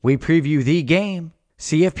We preview the game,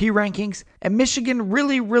 CFP rankings, and Michigan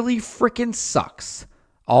really, really freaking sucks.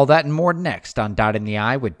 All that and more next on Dot in the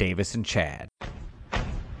Eye with Davis and Chad.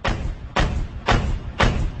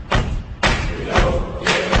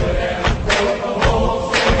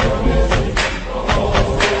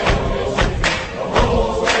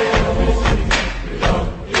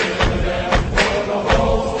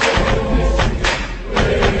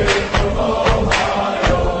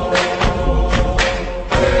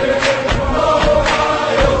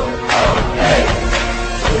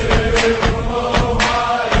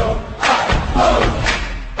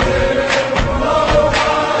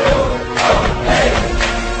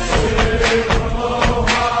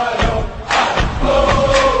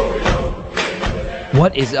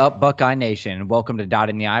 What is up, Buckeye Nation? Welcome to Dot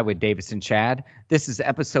in the Eye with Davis and Chad. This is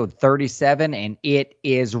episode 37, and it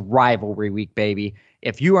is rivalry week, baby.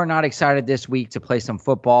 If you are not excited this week to play some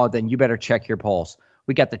football, then you better check your pulse.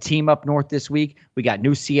 We got the team up north this week. We got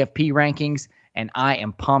new CFP rankings, and I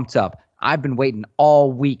am pumped up. I've been waiting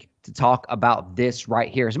all week to talk about this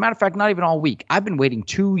right here. As a matter of fact, not even all week. I've been waiting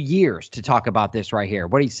 2 years to talk about this right here.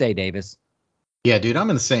 What do you say, Davis? Yeah, dude, I'm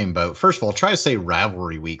in the same boat. First of all, try to say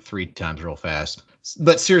rivalry week 3 times real fast.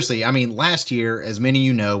 But seriously, I mean, last year, as many of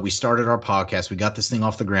you know, we started our podcast. We got this thing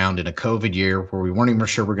off the ground in a COVID year where we weren't even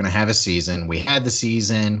sure we're going to have a season. We had the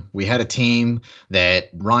season. We had a team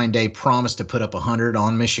that Ryan Day promised to put up 100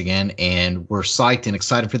 on Michigan, and we're psyched and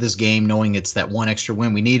excited for this game, knowing it's that one extra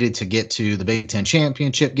win we needed to get to the Big Ten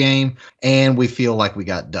championship game, and we feel like we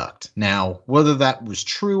got ducked. Now, whether that was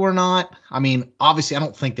true or not, I mean, obviously, I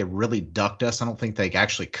don't think they really ducked us. I don't think they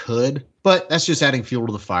actually could. But that's just adding fuel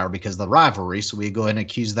to the fire because of the rivalry, so we go ahead and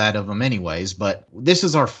accuse that of them anyways. But this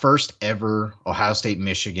is our first ever Ohio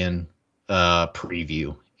State-Michigan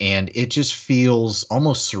preview, and it just feels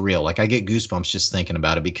almost surreal. Like I get goosebumps just thinking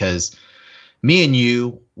about it because me and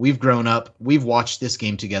you, we've grown up, we've watched this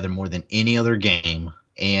game together more than any other game,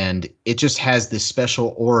 and it just has this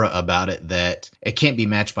special aura about it that it can't be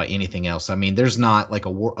matched by anything else. I mean, there's not like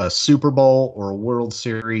a Super Bowl or a World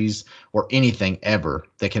Series or anything ever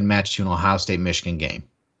that can match to an Ohio State-Michigan game.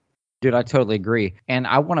 Dude, I totally agree. And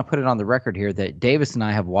I want to put it on the record here that Davis and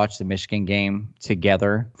I have watched the Michigan game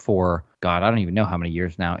together for, God, I don't even know how many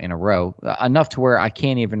years now in a row. Enough to where I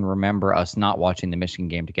can't even remember us not watching the Michigan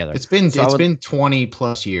game together. It's been 20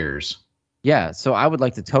 plus years. Yeah, so I would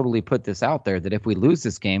like to totally put this out there that if we lose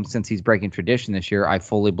this game, since he's breaking tradition this year, I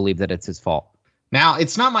fully believe that it's his fault. Now,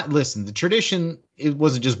 it's not listen, the tradition, it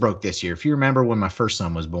wasn't just broke this year. If you remember when my first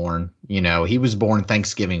son was born, you know, he was born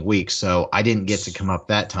Thanksgiving week, so I didn't get to come up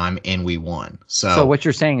that time, and we won. So what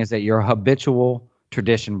you're saying is that you're a habitual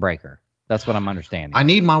tradition breaker. That's what I'm understanding. I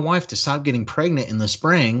need my wife to stop getting pregnant in the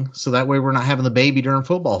spring, so that way we're not having the baby during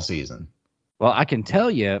football season. Well, I can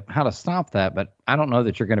tell you how to stop that, but I don't know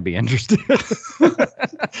that you're going to be interested.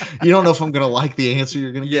 You don't know if I'm going to like the answer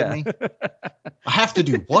you're going to give me? I have to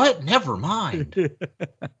do what? Never mind.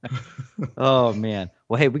 Oh, man.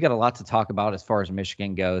 Well, hey, we got a lot to talk about as far as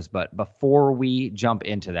Michigan goes, but before we jump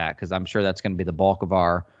into that, because I'm sure that's going to be the bulk of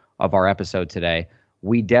our episode today,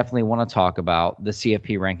 we definitely want to talk about the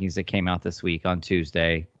CFP rankings that came out this week on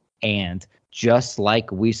Tuesday, and just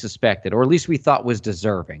like we suspected, or at least we thought was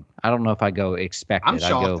deserving. I don't know if I go expected. I'm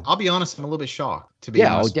shocked. I'll be honest, I'm a little bit shocked, to be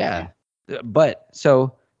honest. Yeah. But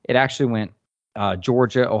so it actually went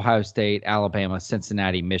Georgia, Ohio State, Alabama,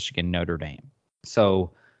 Cincinnati, Michigan, Notre Dame.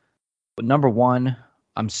 So number one,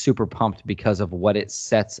 I'm super pumped because of what it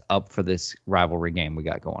sets up for this rivalry game we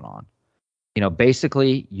got going on. You know,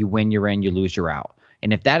 basically, you win, you're in, you lose, you're out.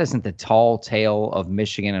 And if that isn't the tall tale of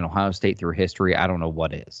Michigan and Ohio State through history, I don't know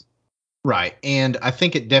what is. Right. And I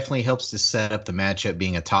think it definitely helps to set up the matchup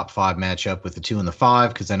being a top 5 matchup with the 2 and the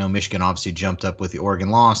 5, because I know Michigan obviously jumped up with the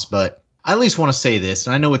Oregon loss. But I at least want to say this,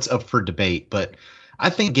 and I know it's up for debate, but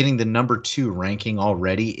I think getting the number 2 ranking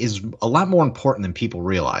already is a lot more important than people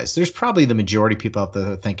realize. There's probably the majority of people out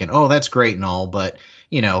there thinking, oh, that's great and all, but,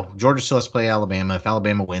 you know, Georgia still has to play Alabama. If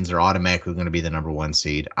Alabama wins, they're automatically going to be the number 1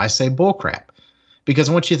 seed. I say bullcrap, because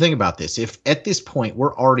I want you to think about this. If at this point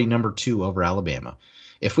we're already number 2 over Alabama,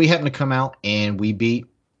 if we happen to come out and we beat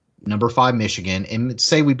number 5 Michigan and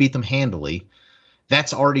say we beat them handily,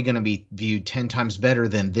 that's already going to be viewed 10 times better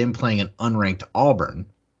than them playing an unranked Auburn,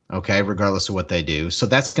 okay, regardless of what they do. So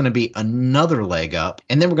that's going to be another leg up.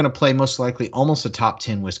 And then we're going to play most likely almost a top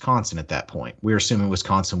 10 Wisconsin at that point. We're assuming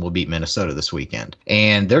Wisconsin will beat Minnesota this weekend.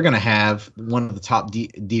 And they're going to have one of the top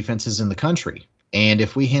defenses in the country. And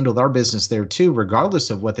if we handled our business there too,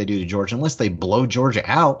 regardless of what they do to Georgia, unless they blow Georgia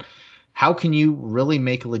out, how can you really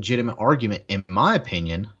make a legitimate argument, in my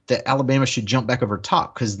opinion, that Alabama should jump back over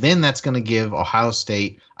top? Because then that's going to give Ohio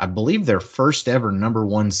State, I believe, their first ever number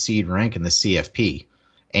one seed rank in the CFP.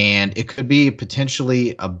 And it could be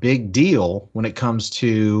potentially a big deal when it comes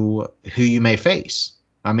to who you may face.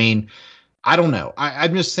 I mean, I don't know.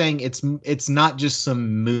 I'm just saying it's not just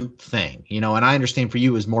some moot thing, and I understand for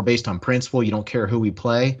you is more based on principle. You don't care who we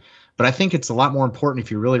play. But I think it's a lot more important if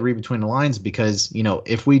you really read between the lines because,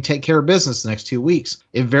 if we take care of business the next 2 weeks,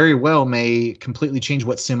 it very well may completely change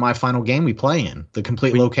what semifinal game we play in, the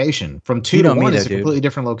complete location. From 2 to 1 is a completely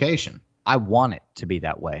different location. I want it to be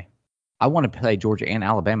that way. I want to play Georgia and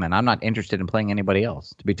Alabama, and I'm not interested in playing anybody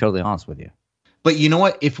else, to be totally honest with you. But you know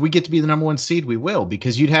what? If we get to be the number one seed, we will,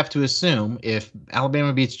 because you'd have to assume if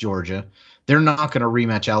Alabama beats Georgia, they're not going to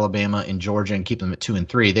rematch Alabama and Georgia and keep them at 2 and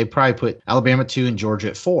 3. They'd probably put Alabama 2 and Georgia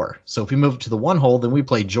at 4. So if we move to the 1 hole, then we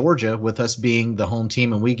play Georgia with us being the home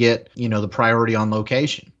team and we get, the priority on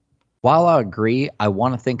location. While I agree, I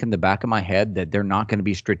want to think in the back of my head that they're not going to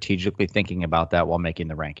be strategically thinking about that while making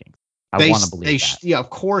the rankings. I want to believe that. Yeah, of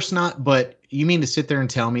course not. But you mean to sit there and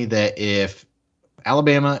tell me that if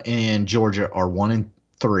Alabama and Georgia are 1 and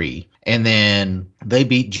 3 and then they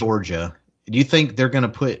beat Georgia, do you think they're going to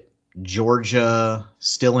put Georgia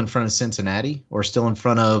still in front of Cincinnati or still in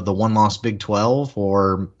front of the one-loss Big 12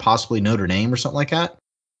 or possibly Notre Dame or something like that?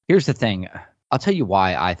 Here's the thing. I'll tell you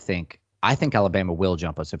why I think Alabama will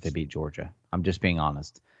jump us if they beat Georgia. I'm just being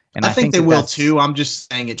honest. And I think they will too. I'm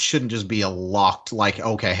just saying it shouldn't just be a locked, like,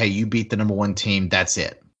 okay, hey, you beat the number one team. That's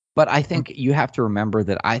it. But I think you have to remember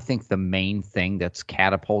that I think the main thing that's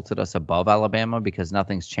catapulted us above Alabama because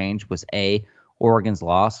nothing's changed was A, Oregon's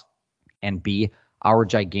loss, and B, our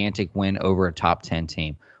gigantic win over a top 10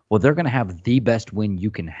 team. Well, they're going to have the best win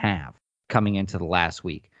you can have coming into the last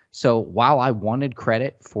week. So while I wanted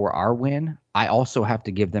credit for our win, I also have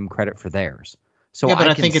to give them credit for theirs. So yeah, but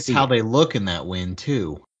I think it's how they look in that win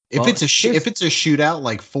too. If it's a shootout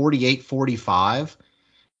like 48-45,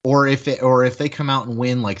 or if they come out and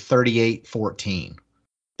win like 38-14,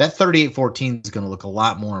 that 38-14 is going to look a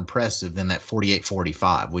lot more impressive than that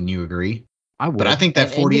 48-45. Wouldn't you agree? I would. But I think that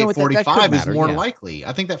 48-45 is more likely.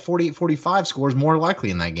 I think that 48-45 score is more likely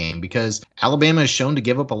in that game because Alabama has shown to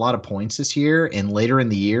give up a lot of points this year and later in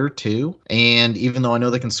the year too. And even though I know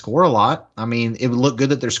they can score a lot, I mean, it would look good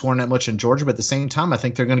that they're scoring that much in Georgia, but at the same time, I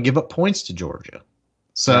think they're going to give up points to Georgia.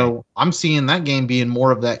 So right. I'm seeing that game being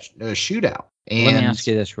more of that shootout. And let me ask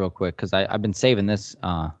you this real quick because I've been saving this.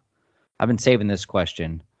 I've been saving this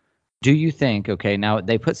question. Do you think? Okay, now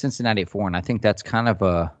they put Cincinnati at 4, and I think that's kind of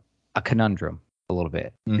a conundrum a little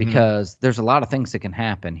bit because there's a lot of things that can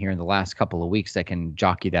happen here in the last couple of weeks that can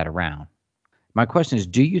jockey that around. My question is,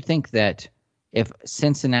 do you think that if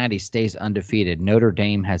Cincinnati stays undefeated, Notre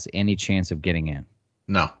Dame has any chance of getting in?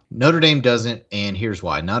 No, Notre Dame doesn't, and here's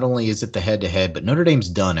why. Not only is it the head-to-head, but Notre Dame's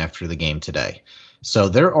done after the game today. So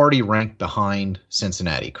they're already ranked behind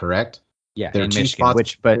Cincinnati, correct? Yeah, they're in Michigan,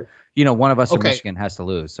 but one of us in Michigan has to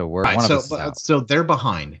lose, so we're right, one of us is out. So they're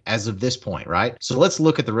behind as of this point, right? So let's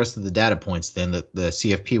look at the rest of the data points then that the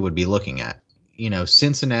CFP would be looking at.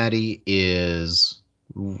 Cincinnati is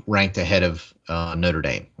ranked ahead of Notre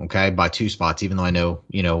Dame, okay, by 2 spots, even though I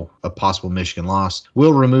know, a possible Michigan loss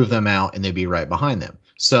will remove them out and they'd be right behind them.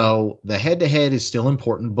 So the head-to-head is still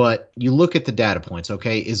important, but you look at the data points,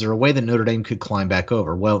 okay? Is there a way that Notre Dame could climb back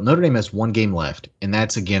over? Well, Notre Dame has 1 game left, and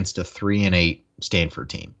that's against a 3-8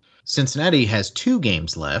 Stanford team. Cincinnati has 2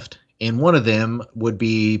 games left, and one of them would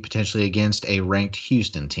be potentially against a ranked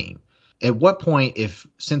Houston team. At what point, if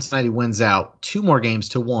Cincinnati wins out 2 more games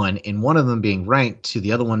to 1, and one of them being ranked to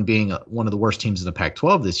the other one being one of the worst teams in the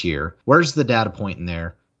Pac-12 this year, where's the data point in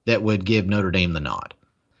there that would give Notre Dame the nod?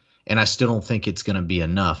 And I still don't think it's going to be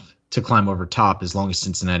enough to climb over top as long as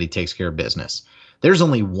Cincinnati takes care of business. There's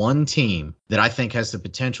only one team that I think has the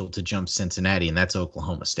potential to jump Cincinnati, and that's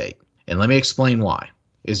Oklahoma State. And let me explain why.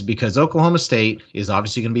 Is because Oklahoma State is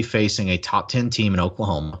obviously going to be facing a top 10 team in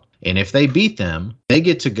Oklahoma. And if they beat them, they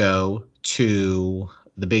get to go to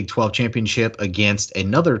the Big 12 championship against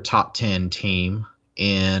another top 10 team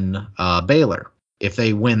in Baylor. If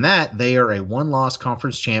they win that, they are a 1-loss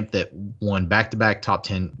conference champ that won back-to-back top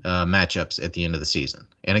 10 matchups at the end of the season.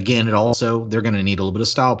 And again, they're going to need a little bit of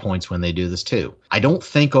style points when they do this too. I don't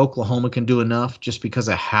think Oklahoma can do enough just because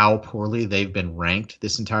of how poorly they've been ranked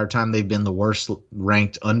this entire time. They've been the worst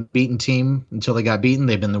ranked unbeaten team until they got beaten.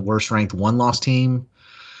 They've been the worst ranked 1-loss team.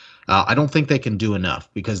 I don't think they can do enough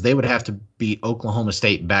because they would have to beat Oklahoma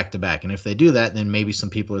State back-to-back. And if they do that, then maybe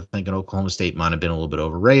some people are thinking Oklahoma State might have been a little bit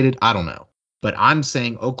overrated. I don't know. But I'm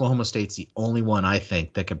saying Oklahoma State's the only one I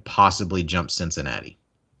think that could possibly jump Cincinnati.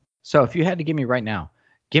 So if you had to give me right now,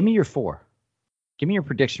 Give me your 4. Give me your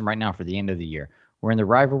prediction right now for the end of the year. We're in the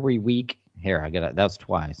rivalry week. Here, I got it. That's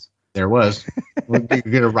twice. There was. We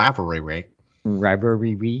get a rivalry week.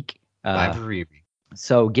 Rivalry week. Rivalry week.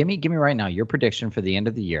 So give me right now your prediction for the end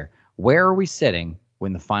of the year. Where are we sitting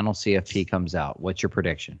when the final CFP comes out? What's your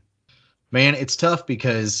prediction? Man, it's tough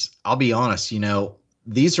because I'll be honest,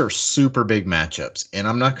 these are super big matchups, and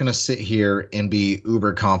I'm not going to sit here and be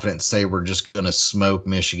uber confident and say we're just going to smoke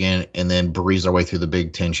Michigan and then breeze our way through the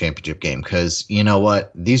Big Ten championship game, because you know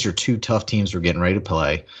what? These are two tough teams we're getting ready to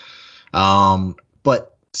play.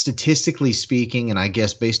 But statistically speaking, and I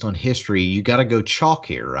guess based on history, you got to go chalk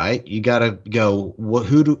here, right? You got to go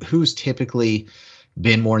who's typically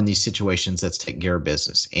been more in these situations that's taking care of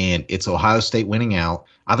business, and it's Ohio State winning out.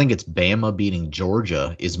 I think it's Bama beating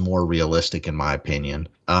Georgia is more realistic in my opinion.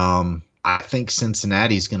 I think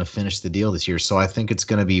Cincinnati's going to finish the deal this year, so I think it's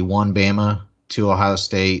going to be 1 Bama, 2 Ohio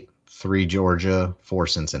State, 3 Georgia, 4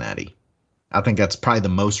 Cincinnati. I think that's probably the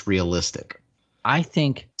most realistic. I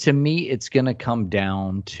think, to me, it's going to come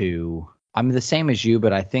down to, I'm the same as you,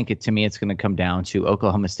 but I think to me, it's going to come down to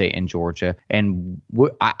Oklahoma State and Georgia. And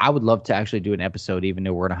I would love to actually do an episode, even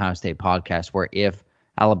though we're an Ohio State podcast, where if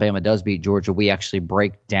Alabama does beat Georgia, we actually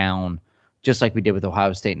break down, just like we did with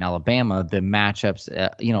Ohio State and Alabama, the matchups,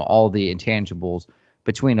 all the intangibles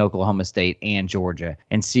between Oklahoma State and Georgia,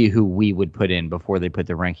 and see who we would put in before they put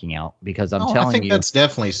the ranking out. Because I think that's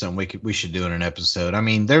definitely something we should do in an episode. I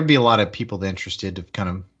mean, there'd be a lot of people interested to kind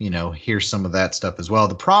of, hear some of that stuff as well.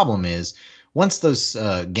 The problem is once those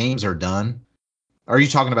games are done, are you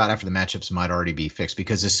talking about after the matchups might already be fixed?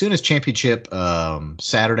 Because as soon as championship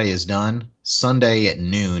Saturday is done, Sunday at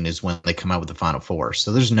noon is when they come out with the Final Four.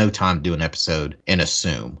 So there's no time to do an episode and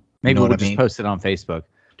assume. Maybe we'll just post it on Facebook.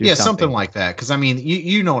 Something like that. Because, I mean,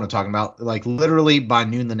 you know what I'm talking about. Like, literally by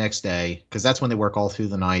noon the next day, because that's when they work all through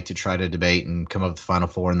the night to try to debate and come up with the Final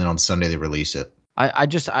Four, and then on Sunday they release it. I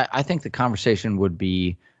think the conversation would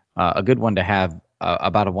be a good one to have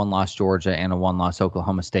about a 1-loss Georgia and a 1-loss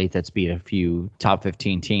Oklahoma State that's beat a few top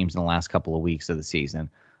 15 teams in the last couple of weeks of the season.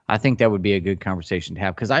 I think that would be a good conversation to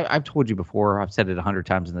have, because I've told you before, I've said it 100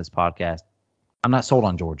 times in this podcast, I'm not sold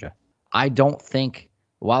on Georgia. I don't think,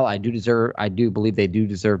 while I do believe they do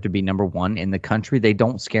deserve to be number 1 in the country, they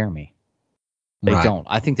don't scare me. They don't.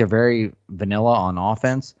 I think they're very vanilla on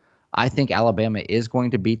offense. I think Alabama is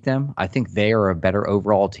going to beat them. I think they are a better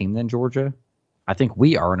overall team than Georgia. I think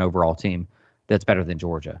we are an overall team that's better than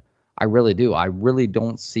Georgia. I really do. I really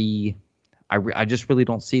don't see I just really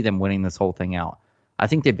don't see them winning this whole thing out. I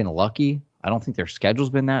think they've been lucky. I don't think their schedule's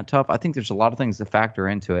been that tough. I think there's a lot of things to factor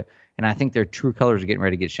into it, and I think their true colors are getting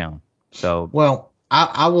ready to get shown. So, well,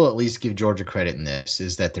 I will at least give Georgia credit in this,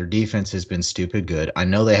 is that their defense has been stupid good. I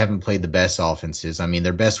know they haven't played the best offenses. I mean,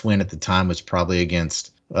 their best win at the time was probably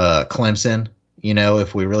against Clemson.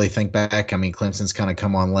 If we really think back, I mean, Clemson's kind of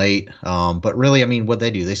come on late. But really, I mean, what they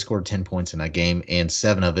do, they scored 10 points in that game, and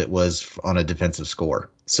 7 of it was on a defensive score.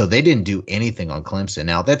 So they didn't do anything on Clemson.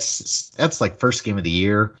 Now, that's like first game of the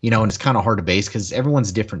year, and it's kind of hard to base because everyone's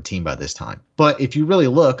a different team by this time. But if you really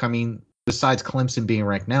look, I mean, besides Clemson being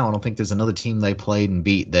ranked now, I don't think there's another team they played and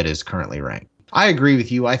beat that is currently ranked. I agree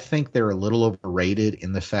with you. I think they're a little overrated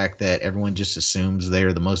in the fact that everyone just assumes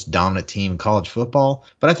they're the most dominant team in college football.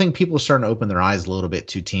 But I think people are starting to open their eyes a little bit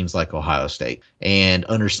to teams like Ohio State and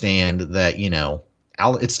understand that,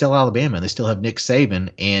 it's still Alabama. They still have Nick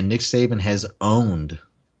Saban, and Nick Saban has owned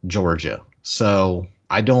Georgia. So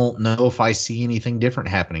I don't know if I see anything different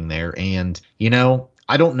happening there. And,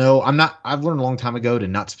 I don't know. I've learned a long time ago to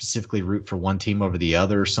not specifically root for one team over the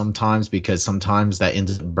other sometimes, because sometimes that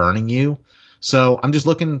ends up burning you. So I'm just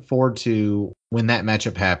looking forward to when that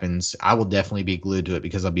matchup happens. I will definitely be glued to it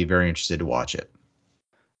because I'll be very interested to watch it.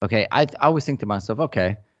 Okay. I always think to myself,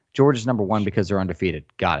 okay, Georgia's number 1 because they're undefeated.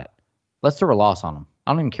 Got it. Let's throw a loss on them.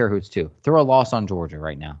 I don't even care who it's to. Throw a loss on Georgia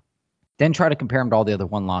right now. Then try to compare them to all the other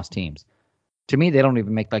 1-loss teams. To me, they don't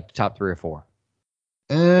even make like the top 3 or 4.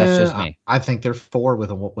 That's just me. I think they're 4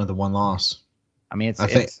 with a 1 loss. I mean, I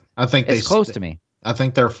think it's close to me. I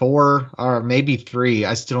think they're 4 or maybe 3.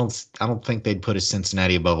 I don't think they'd put a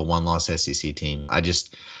Cincinnati above a 1-loss SEC team.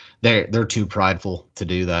 They're too prideful to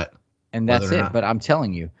do that. And that's it. But I'm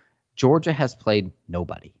telling you, Georgia has played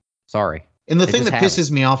nobody. Sorry. And the thing that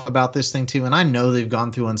pisses me off about this thing too, and I know they've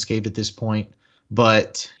gone through unscathed at this point,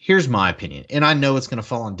 but here's my opinion, and I know it's going to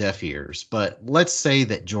fall on deaf ears, but let's say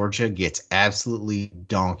that Georgia gets absolutely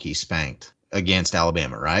donkey spanked against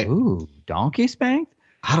Alabama, right? Ooh, donkey spanked?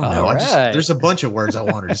 I don't know. There's a bunch of words I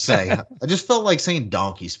wanted to say. I just felt like saying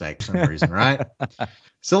donkey spanked for some reason, right?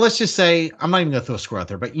 So let's just say, I'm not even going to throw a score out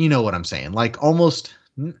there, but you know what I'm saying. Like almost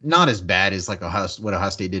not as bad as like what Ohio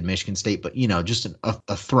State did Michigan State, but just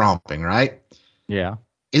a thromping, right? Yeah.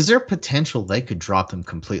 Is there potential they could drop them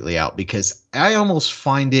completely out? Because I almost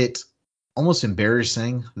find it almost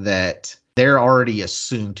embarrassing that they're already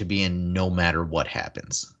assumed to be in no matter what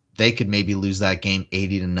happens. They could maybe lose that game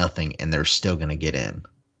 80-0 and they're still going to get in.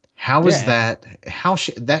 How is that?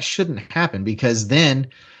 That shouldn't happen, because then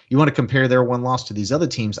you want to compare their one loss to these other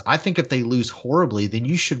teams. I think if they lose horribly, then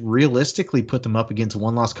you should realistically put them up against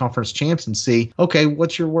one loss conference champs and see, okay,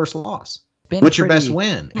 what's your worst loss? What's your best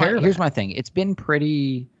win? Here's my thing. It's been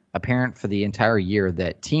pretty apparent for the entire year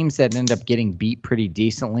that teams that end up getting beat pretty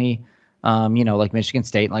decently, like Michigan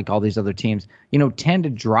State, like all these other teams, tend to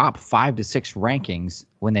drop 5 to 6 rankings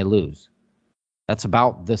when they lose. That's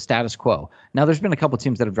about the status quo. Now, there's been a couple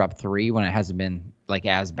teams that have dropped 3 when it hasn't been like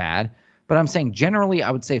as bad. But I'm saying generally,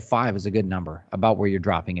 I would say 5 is a good number about where you're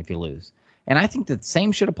dropping if you lose. And I think the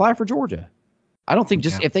same should apply for Georgia. I don't think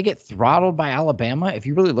if they get throttled by Alabama, if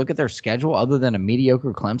you really look at their schedule, other than a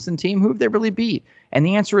mediocre Clemson team, who have they really beat? And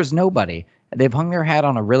the answer is nobody. They've hung their hat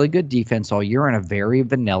on a really good defense all year and a very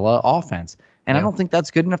vanilla offense. And I don't think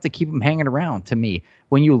that's good enough to keep them hanging around, to me.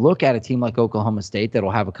 When you look at a team like Oklahoma State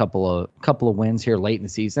that'll have a couple of wins here late in the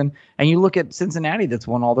season, and you look at Cincinnati that's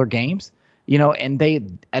won all their games, and they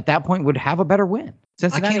at that point would have a better win.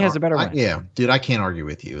 Cincinnati has a better win. Yeah, dude, I can't argue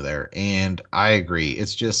with you there, and I agree.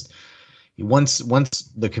 It's just once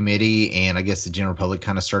the committee and I guess the general public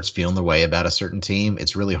kind of starts feeling their way about a certain team,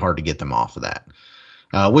 it's really hard to get them off of that.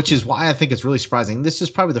 Which is why I think it's really surprising. This is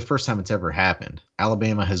probably the first time it's ever happened.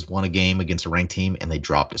 Alabama has won a game against a ranked team and they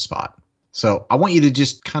dropped a spot. So I want you to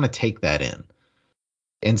just kind of take that in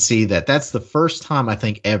and see that that's the first time I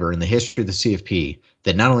think ever in the history of the CFP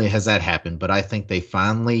that not only has that happened, but I think they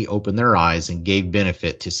finally opened their eyes and gave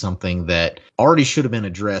benefit to something that already should have been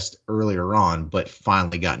addressed earlier on, but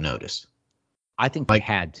finally got noticed. I think they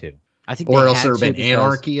had to. I think, or else there would have been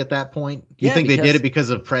anarchy at that point. You think they did it because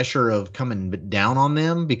of pressure of coming down on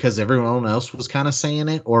them because everyone else was kind of saying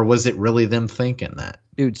it, or was it really them thinking that?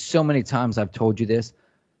 Dude, so many times I've told you this.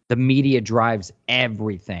 The media drives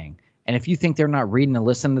everything. And if you think they're not reading and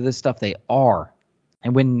listening to this stuff, they are.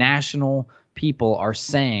 And when national people are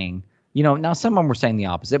saying, now some of them were saying the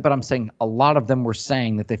opposite, but I'm saying a lot of them were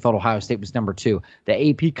saying that they felt Ohio State was number 2. The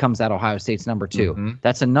AP comes out Ohio State's number 2. Mm-hmm.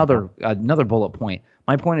 That's another bullet point.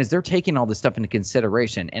 My point is they're taking all this stuff into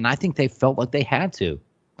consideration, and I think they felt like they had to.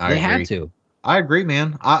 Had to. I agree,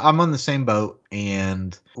 man. I'm on the same boat,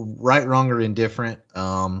 and right, wrong, or indifferent,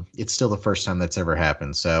 it's still the first time that's ever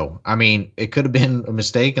happened. So, I mean, it could have been a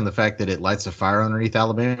mistake in the fact that it lights a fire underneath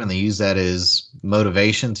Alabama, and they use that as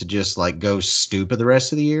motivation to just like go stupid the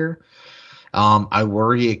rest of the year. I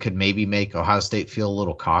worry it could maybe make Ohio State feel a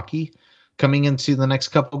little cocky coming into the next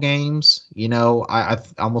couple games. I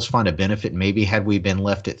almost find a benefit maybe had we been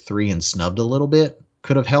left at 3 and snubbed a little bit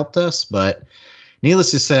could have helped us. But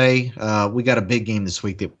needless to say, we got a big game this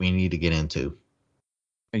week that we need to get into.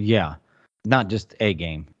 Yeah, not just a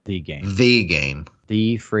game, the game.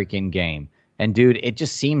 The freaking game. And, dude, it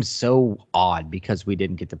just seems so odd because we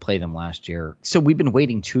didn't get to play them last year. So we've been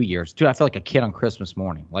waiting 2 years. Dude, I feel like a kid on Christmas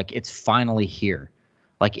morning. Like, it's finally here.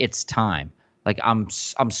 Like, it's time. Like, I'm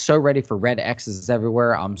so ready for red X's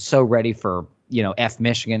everywhere. I'm so ready for, F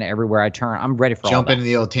Michigan everywhere I turn. I'm ready for jump all that. Into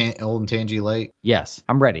the old Tangy Lake. Yes,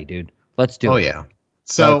 I'm ready, dude. Let's do it. Oh, yeah.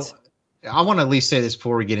 So I want to at least say this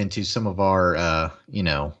before we get into some of our,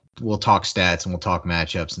 we'll talk stats and we'll talk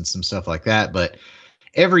matchups and some stuff like that. But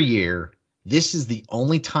every year, this is the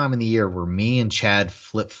only time in the year where me and Chad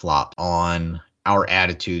flip-flop on our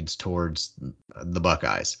attitudes towards the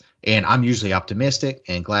Buckeyes. And I'm usually optimistic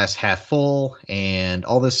and glass half full and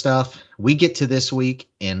all this stuff. We get to this week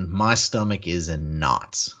and my stomach is in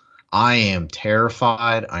knots. I am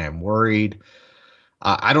terrified. I am worried.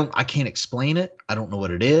 I can't explain it. I don't know what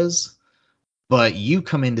it is. But you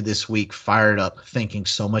come into this week fired up, thinking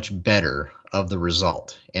so much better of the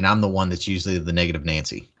result. And I'm the one that's usually the negative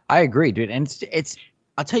Nancy. I agree, dude. And it's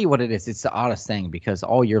I'll tell you what it is. It's the oddest thing because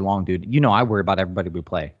all year long, dude, I worry about everybody we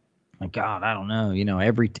play. Like, God, I don't know,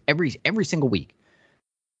 every single week.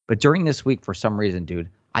 But during this week, for some reason, dude,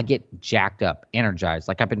 I get jacked up, energized.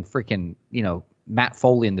 Like I've been freaking, Matt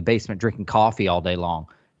Foley in the basement drinking coffee all day long.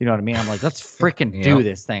 You know what I mean? I'm like, let's freaking do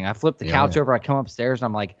this thing. I flip the couch over. I come upstairs and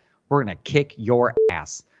I'm like, we're going to kick your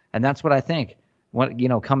ass. And that's what I think.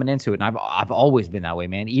 Coming into it, and I've always been that way,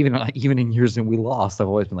 man. Even in years when we lost, I've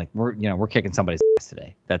always been like, we're kicking somebody's ass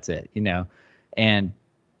today. That's it, And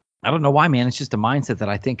I don't know why, man. It's just a mindset that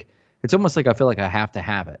I think it's almost like I feel like I have to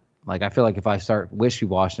have it. Like I feel like if I start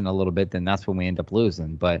wishy-washing a little bit, then that's when we end up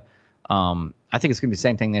losing. But I think it's gonna be the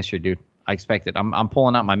same thing this year, dude. I expect it. I'm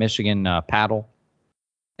pulling out my Michigan paddle.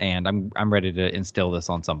 and I'm ready to instill this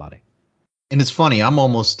on somebody. And it's funny, I'm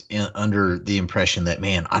almost under the impression that,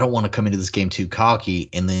 man, I don't want to come into this game too cocky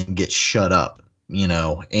and then get shut up,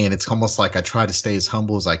 and it's almost like I try to stay as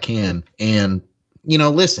humble as I can. And,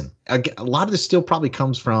 listen, a lot of this still probably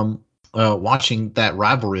comes from watching that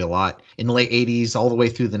rivalry a lot in the late 80s, all the way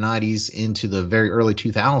through the 90s into the very early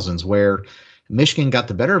 2000s, where Michigan got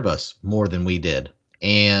the better of us more than we did.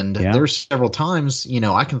 And there's several times,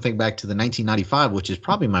 I can think back to the 1995, which is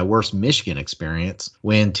probably my worst Michigan experience,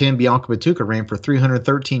 when Tim Bianca-Batuka ran for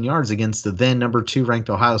 313 yards against the then number 2 ranked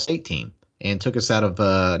Ohio State team and took us out of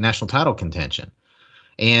national title contention.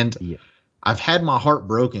 And I've had my heart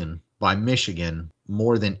broken by Michigan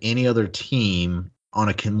more than any other team on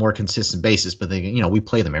a more consistent basis, but we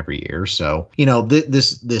play them every year. So,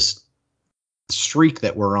 this streak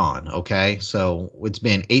that we're on. Okay. So it's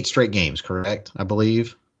been 8 straight games, correct? I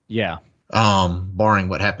believe. Yeah. Barring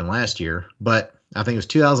what happened last year, but I think it was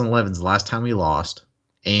 2011 is the last time we lost.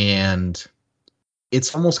 And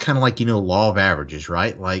it's almost kind of like, law of averages,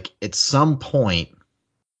 right? Like at some point,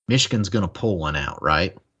 Michigan's going to pull one out,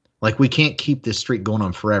 right? Like we can't keep this streak going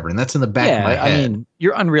on forever. And that's in the back of my head. I mean,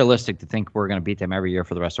 you're unrealistic to think we're going to beat them every year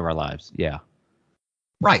for the rest of our lives. Yeah.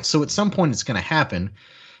 Right. So at some point it's going to happen.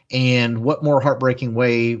 And what more heartbreaking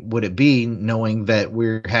way would it be knowing that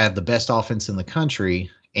we had the best offense in the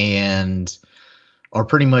country and are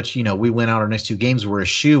pretty much, we went out our next 2 games, we're a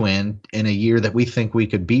shoe-in a year that we think we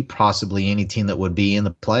could beat possibly any team that would be in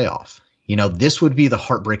the playoff. This would be the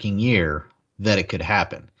heartbreaking year that it could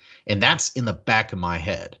happen. And that's in the back of my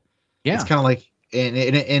head. Yeah. It's kind of like, and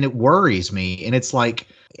it worries me. And it's like,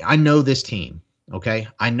 I know this team, okay?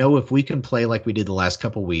 I know if we can play like we did the last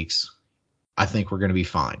couple weeks, I think we're going to be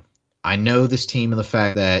fine. I know this team and the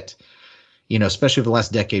fact that, especially over the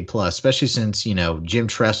last decade plus, especially since, Jim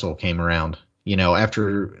Tressel came around,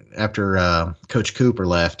 after Coach Cooper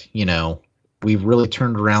left, we've really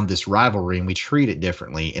turned around this rivalry and we treat it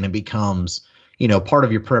differently. And it becomes, part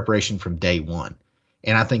of your preparation from day one.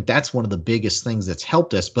 And I think that's one of the biggest things that's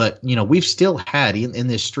helped us. But, we've still had in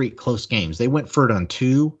this streak close games. They went for it on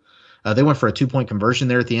 2. They went for a 2-point conversion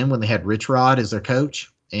there at the end when they had Rich Rod as their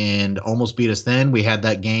coach, and almost beat us then. We had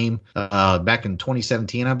that game back in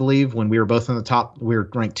 2017, I believe, when we were both in the top. We were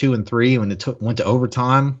ranked 2 and 3 when it went to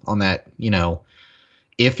overtime on that,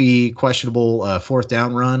 iffy, questionable 4th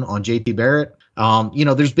down run on JT Barrett.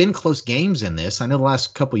 There's been close games in this. I know the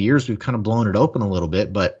last couple of years we've kind of blown it open a little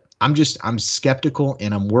bit, but I'm skeptical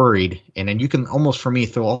and I'm worried. And then you can almost, for me,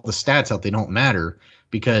 throw all the stats out. They don't matter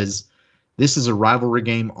because this is a rivalry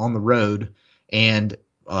game on the road, and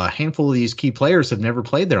a handful of these key players have never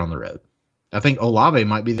played there on the road. I think Olave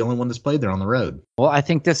might be the only one that's played there on the road. Well, I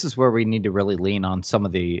think this is where we need to really lean on some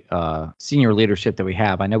of the senior leadership that we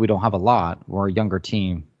have. I know we don't have a lot. We're a younger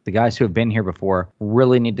team. The guys who have been here before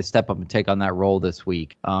really need to step up and take on that role this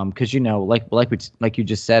week. Because, like you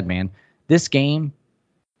just said, man, this game,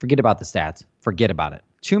 forget about the stats. Forget about it.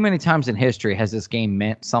 Too many times in history has this game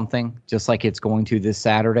meant something, just like it's going to this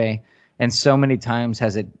Saturday. And so many times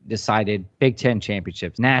has it decided Big Ten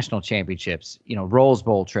championships, national championships, Rose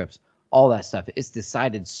Bowl trips, all that stuff. It's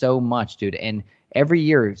decided so much, dude. And every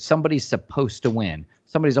year somebody's supposed to win.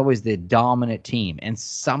 Somebody's always the dominant team. And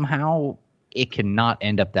somehow it cannot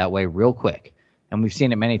end up that way real quick. And we've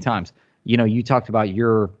seen it many times. You talked about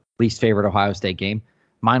your least favorite Ohio State game.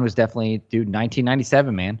 Mine was definitely,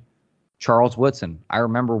 1997, man. Charles Woodson. I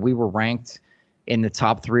remember we were ranked in the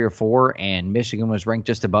top 3 or 4, and Michigan was ranked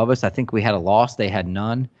just above us. I think we had a loss. They had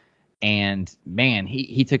none. And, man,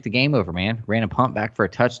 he took the game over, man. Ran a punt back for a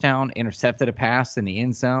touchdown, intercepted a pass in the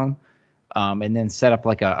end zone, and then set up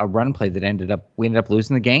like a run play that we ended up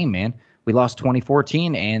losing the game, man. We lost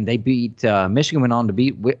 2014, and they beat Michigan went on to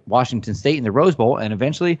beat Washington State in the Rose Bowl and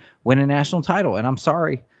eventually win a national title. And I'm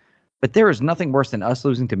sorry, but there is nothing worse than us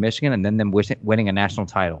losing to Michigan and then them winning a national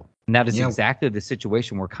title. And that is exactly the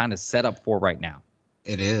situation we're kind of set up for right now.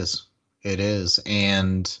 It is.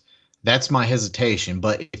 And that's my hesitation.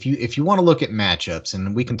 But if you want to look at matchups,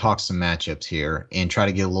 and we can talk some matchups here and try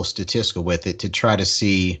to get a little statistical with it to try to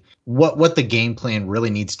see what the game plan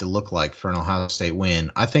really needs to look like for an Ohio State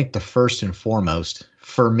win, I think the first and foremost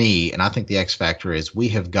for me, and I think the X factor is we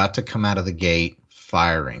have got to come out of the gate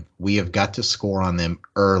firing. We have got to score on them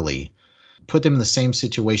early. Put them in the same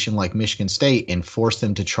situation like Michigan State and force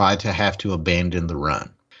them to try to have to abandon the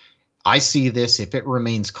run. I see this, if it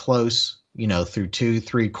remains close, through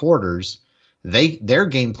 2-3 quarters, their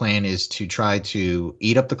game plan is to try to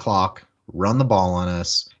eat up the clock, run the ball on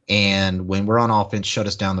us, and when we're on offense, shut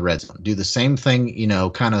us down the red zone. Do the same thing,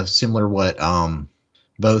 kind of similar what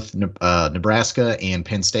both Nebraska and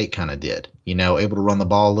Penn State kind of did. Able to run the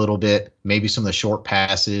ball a little bit, maybe some of the short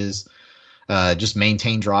passes, just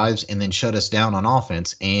maintain drives, and then shut us down on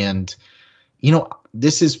offense. And,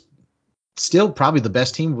 this is still probably the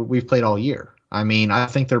best team we've played all year. I mean, I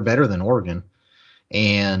think they're better than Oregon.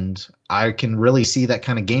 And I can really see that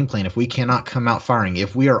kind of game plan. If we cannot come out firing,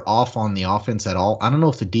 if we are off on the offense at all, I don't know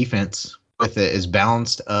if the defense with it as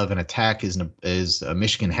balanced of an attack as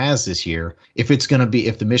Michigan has this year, if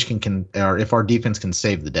the Michigan can, or if our defense can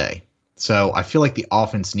save the day. So I feel like the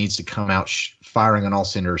offense needs to come out firing on all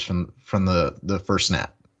cylinders from the first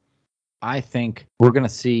snap. I think we're going to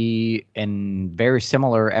see a very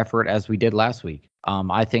similar effort as we did last week.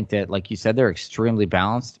 I think that, like you said, they're extremely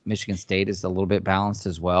balanced. Michigan State is a little bit balanced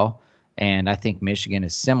as well. And I think Michigan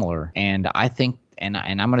is similar. And I think, and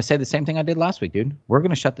I'm going to say the same thing I did last week, dude. We're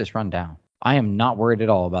going to shut this run down. I am not worried at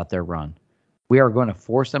all about their run. We are going to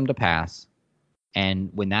force them to pass.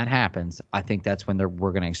 And when that happens, I think that's when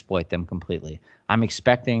we're going to exploit them completely. I'm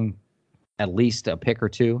expecting at least a pick or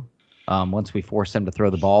two once we force them to throw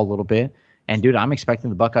the ball a little bit. And, dude, I'm expecting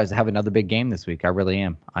the Buckeyes to have another big game this week. I really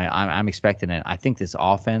am. I'm expecting it. I think this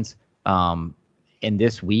offense in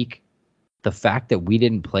this week, the fact that we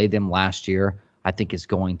didn't play them last year, I think is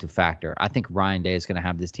going to factor. I think Ryan Day is going to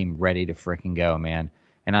have this team ready to freaking go, man.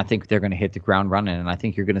 And I think they're going to hit the ground running. And I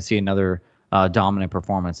think you're going to see another dominant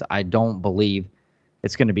performance. I don't believe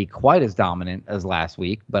it's going to be quite as dominant as last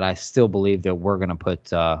week, but I still believe that we're going to put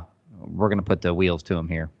the wheels to them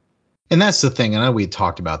here. And that's the thing. I know we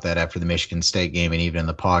talked about that after the Michigan State game and even in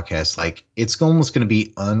the podcast. Like, it's almost going to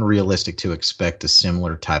be unrealistic to expect a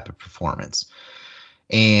similar type of performance.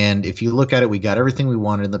 And if you look at it, we got everything we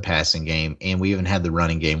wanted in the passing game, and we even had the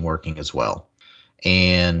running game working as well.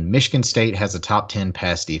 And Michigan State has a top 10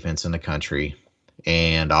 pass defense in the country.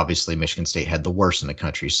 And obviously Michigan State had the worst in the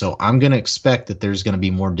country. So I'm going to expect that there's going to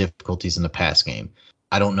be more difficulties in the pass game.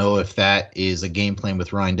 I don't know if that is a game plan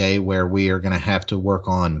with Ryan Day where we are going to have to work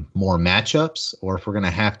on more matchups, or if we're going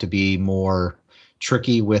to have to be more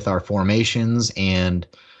tricky with our formations and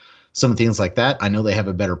some things like that. I know they have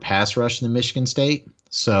a better pass rush than Michigan State.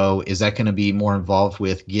 So is that going to be more involved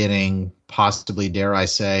with getting possibly, dare I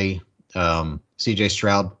say, CJ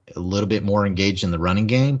Stroud a little bit more engaged in the running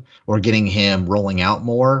game, or getting him rolling out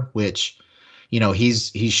more, which,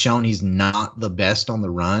 he's shown he's not the best on the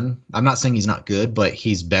run. I'm not saying he's not good, but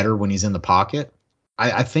he's better when he's in the pocket.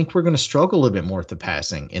 I think we're going to struggle a little bit more with the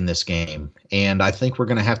passing in this game. And I think we're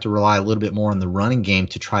going to have to rely a little bit more on the running game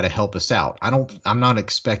to try to help us out. I'm not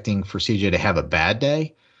expecting for CJ to have a bad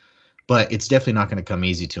day, but it's definitely not going to come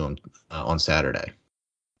easy to him on Saturday.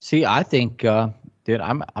 See, I think, dude,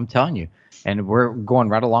 I'm telling you, and we're going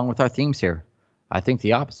right along with our themes here. I think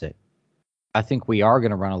the opposite. I think we are going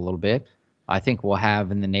to run a little bit. I think we'll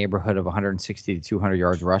have in the neighborhood of 160 to 200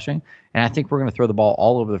 yards rushing. And I think we're going to throw the ball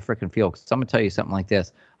all over the freaking field. Because I'm going to tell you something like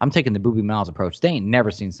this. I'm taking the Boobie Miles approach. They ain't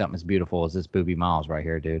never seen something as beautiful as this Boobie Miles right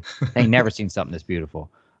here, dude. They ain't never seen something this beautiful.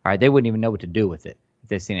 All right, they wouldn't even know what to do with it if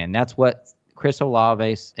they seen it. And that's what Chris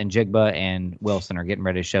Olave and Jigba and Wilson are getting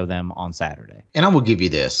ready to show them on Saturday. And I will give you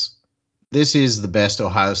this. This is the best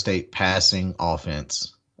Ohio State passing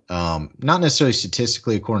offense. Not necessarily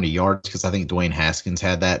statistically according to yards, because I think Dwayne Haskins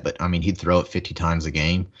had that, but I mean, he'd throw it 50 times a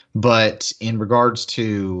game. But in regards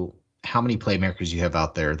to how many playmakers you have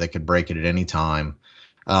out there that could break it at any time,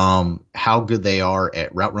 how good they are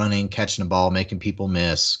at route running, catching the ball, making people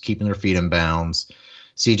miss, keeping their feet in bounds.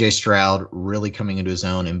 CJ Stroud really coming into his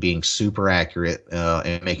own and being super accurate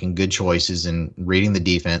and making good choices and reading the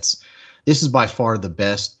defense. This is by far the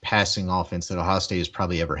best passing offense that Ohio State has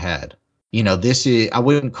probably ever had. I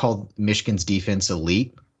wouldn't call Michigan's defense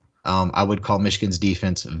elite. I would call Michigan's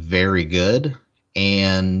defense very good.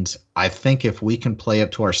 And I think if we can play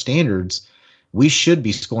up to our standards, we should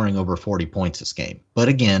be scoring over 40 points this game. But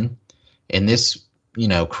again, in this,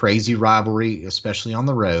 crazy rivalry, especially on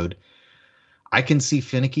the road, I can see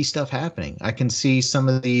finicky stuff happening. I can see some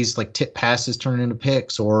of these like tip passes turning into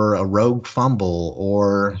picks, or a rogue fumble,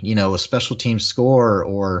 or, a special team score,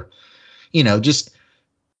 or, just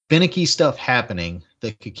finicky stuff happening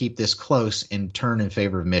that could keep this close and turn in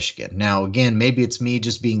favor of Michigan. Now, again, maybe it's me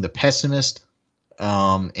just being the pessimist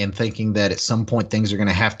and thinking that at some point things are going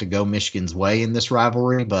to have to go Michigan's way in this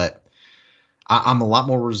rivalry, but I'm a lot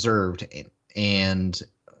more reserved. And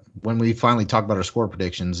when we finally talk about our score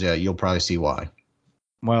predictions, you'll probably see why.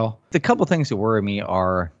 Well, the couple things that worry me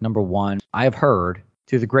are, number one, I've heard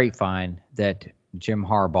through the grapevine that Jim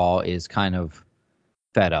Harbaugh is kind of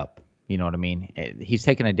fed up. You know what I mean? He's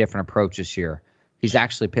taking a different approach this year. He's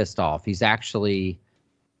actually pissed off. He's actually,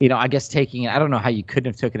 I guess taking it. I don't know how you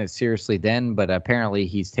couldn't have taken it seriously then, but apparently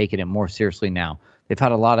he's taking it more seriously now. they've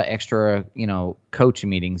had a lot of extra, coaching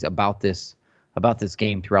meetings about this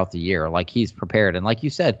game throughout the year. Like he's prepared, and like you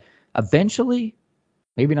said, eventually,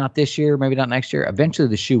 maybe not this year, maybe not next year. Eventually,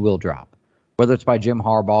 the shoe will drop, whether it's by Jim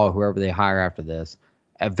Harbaugh or whoever they hire after this.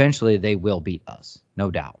 Eventually, they will beat us, no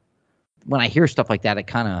doubt. When I hear stuff like that, it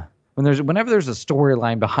kind of whenever there's a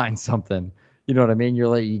storyline behind something, you know what I mean? You're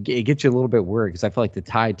like, it gets you a little bit worried because I feel like the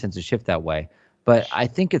tide tends to shift that way. But I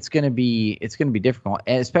think it's gonna be difficult,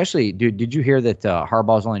 and especially, dude. Did you hear that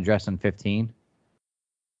Harbaugh's only dressed in 15?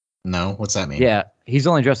 No, what's that mean? Yeah, he's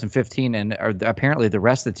only dressed in 15, and apparently the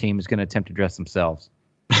rest of the team is going to attempt to dress themselves.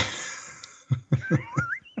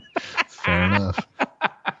 Fair enough.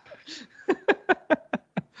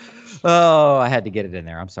 Oh, I had to get it in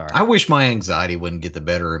there. I'm sorry. I wish my anxiety wouldn't get the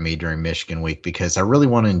better of me during Michigan week because I really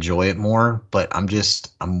want to enjoy it more, but I'm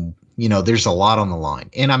there's a lot on the line.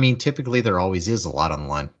 And I mean, typically there always is a lot on the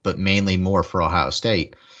line, but mainly more for Ohio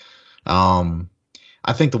State.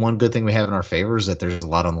 I think the one good thing we have in our favor is that there's a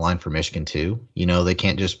lot on the line for Michigan too. They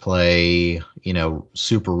can't just play,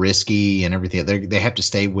 super risky and everything. They have to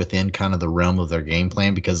stay within kind of the realm of their game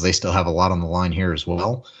plan because they still have a lot on the line here as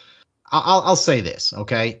well. I'll say this,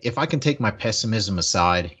 okay? If I can take my pessimism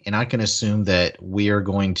aside and I can assume that we are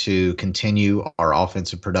going to continue our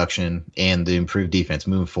offensive production and the improved defense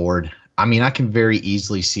moving forward, I mean, I can very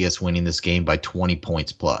easily see us winning this game by 20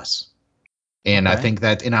 points plus. And okay. I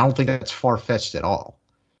don't think that's far-fetched at all.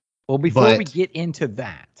 Well, before we get into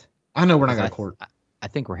that, I know we're not going to court. I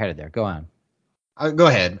think we're headed there. Go on. Go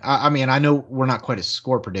ahead. I mean, I know we're not quite at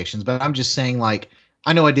score predictions, but I'm just saying,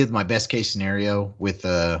 I know I did my best case scenario with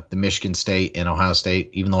the Michigan State and Ohio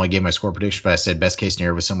State, even though I gave my score prediction, but I said best case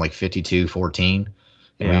scenario was something like 52-14.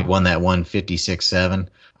 And we won that one 56-7.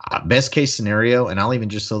 Best case scenario, and I'll even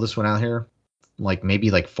just throw this one out here,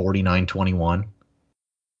 maybe 49-21.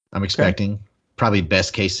 I'm expecting probably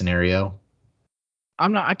best case scenario.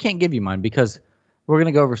 I can't give you mine because we're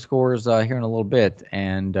going to go over scores here in a little bit.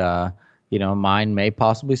 And, mine may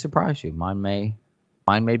possibly surprise you. Mine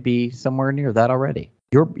may be somewhere near that already.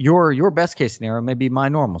 Your best case scenario may be my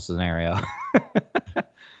normal scenario.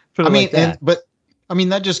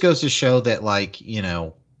 That just goes to show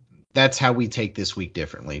that that's how we take this week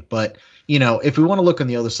differently. But, if we want to look on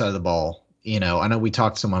the other side of the ball, I know we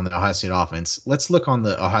talked some on the Ohio State offense. Let's look on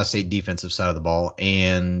the Ohio State defensive side of the ball.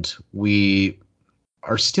 And we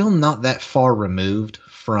are still not that far removed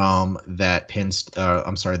from that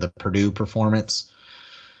the Purdue performance,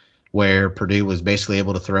 where Purdue was basically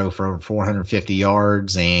able to throw for over 450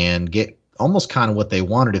 yards and get almost kind of what they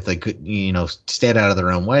wanted if they could, stayed out of their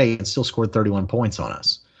own way and still scored 31 points on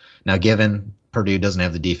us. Now, given Purdue doesn't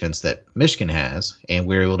have the defense that Michigan has, and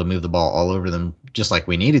we're able to move the ball all over them just like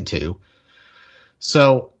we needed to.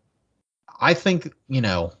 So I think,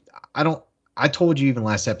 I told you even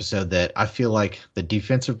last episode that I feel like the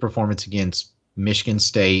defensive performance against Michigan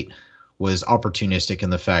State was opportunistic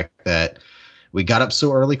in the fact that we got up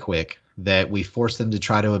so early quick that we forced them to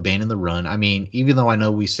try to abandon the run. I mean, even though I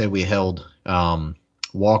know we said we held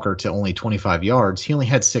Walker to only 25 yards, he only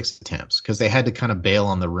had 6 attempts because they had to kind of bail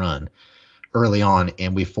on the run early on,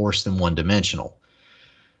 and we forced them one-dimensional.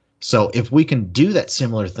 So if we can do that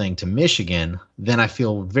similar thing to Michigan, then I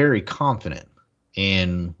feel very confident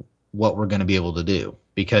in what we're going to be able to do,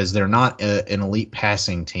 because they're not an elite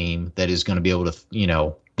passing team that is going to be able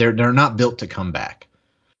to, they're not built to come back.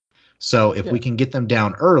 So if we can get them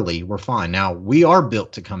down early, we're fine. Now, we are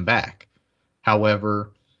built to come back.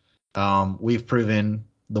 However, we've proven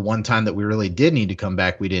the one time that we really did need to come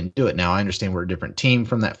back, we didn't do it. Now, I understand we're a different team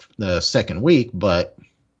from the second week, but,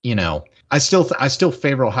 I still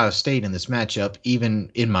favor Ohio State in this matchup, even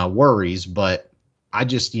in my worries, but I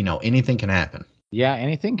just, anything can happen. Yeah,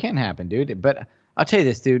 anything can happen, dude. But I'll tell you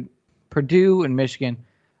this, dude. Purdue and Michigan,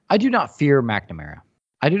 I do not fear McNamara.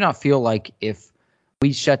 I do not feel like if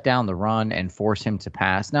we shut down the run and force him to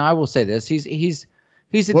pass. Now, I will say this: he's a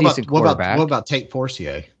decent quarterback. What about Tate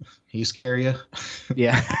Forcier? He scare you?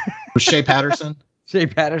 Yeah. Shea Patterson? Shea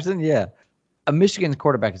Patterson, yeah. A Michigan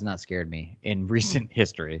quarterback has not scared me in recent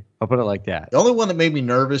history. I'll put it like that. The only one that made me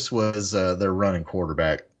nervous was their running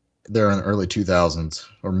quarterback. They're in the early 2000s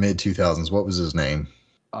or mid 2000s. What was his name?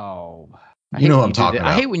 Oh, you know what I'm talking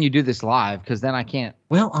about. I hate when you do this live because then I can't.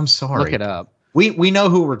 Well, I'm sorry. Look it up. We know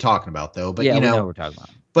who we're talking about though, but we know who we're talking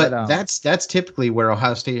about. But that's typically where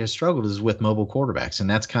Ohio State has struggled, is with mobile quarterbacks, and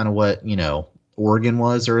that's kind of what Oregon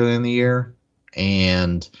was early in the year,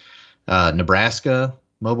 and Nebraska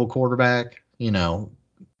mobile quarterback,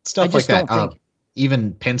 stuff like that.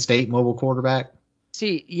 Even Penn State mobile quarterback.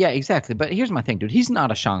 See, yeah, exactly. But here's my thing, dude. He's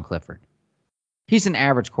not a Sean Clifford. He's an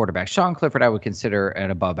average quarterback. Sean Clifford, I would consider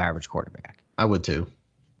an above average quarterback. I would too.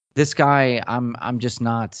 This guy, I'm just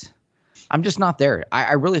not. I'm just not there.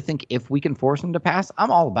 I really think if we can force them to pass,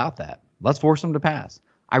 I'm all about that. Let's force them to pass.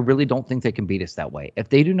 I really don't think they can beat us that way. If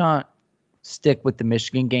they do not stick with the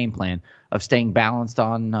Michigan game plan of staying balanced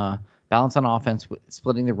on offense,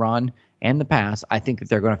 splitting the run and the pass, I think that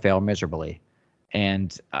they're going to fail miserably.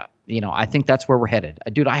 And I think that's where we're headed.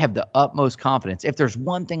 Dude, I have the utmost confidence. If there's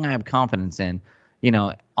one thing I have confidence in,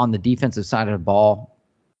 on the defensive side of the ball,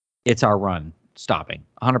 it's our run stopping.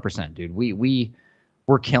 100%, dude.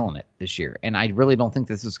 We're killing it this year, and I really don't think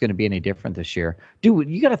this is going to be any different this year. Dude,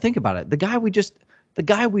 you got to think about it. The guy we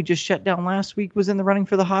just shut down last week was in the running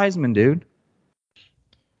for the Heisman, dude.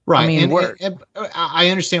 Right. I mean, and I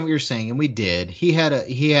understand what you're saying, and we did. He had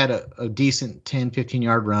a decent 10,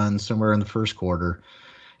 15-yard run somewhere in the first quarter,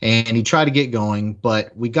 and he tried to get going,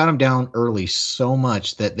 but we got him down early so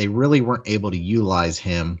much that they really weren't able to utilize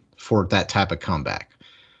him for that type of comeback.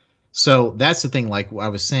 So that's the thing, like I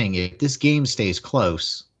was saying, if this game stays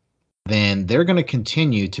close, then they're going to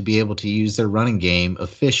continue to be able to use their running game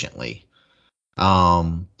efficiently.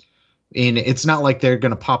 And it's not like they're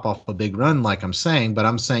going to pop off a big run, like I'm saying, but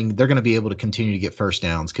I'm saying they're going to be able to continue to get first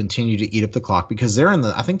downs, continue to eat up the clock, because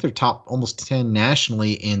I think they're top almost 10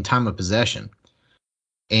 nationally in time of possession.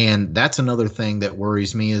 And that's another thing that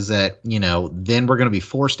worries me is that, then we're going to be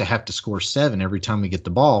forced to have to score 7 every time we get the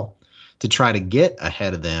ball to try to get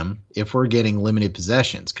ahead of them if we're getting limited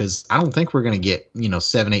possessions. Because I don't think we're going to get,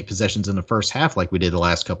 7, 8 possessions in the first half like we did the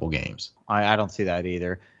last couple games. I don't see that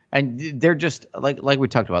either. And they're just like we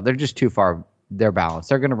talked about. They're just too far. They're balanced.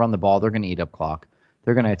 They're going to run the ball. They're going to eat up clock.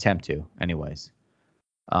 They're going to attempt to, anyways.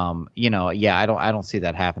 I don't see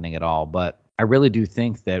that happening at all. But I really do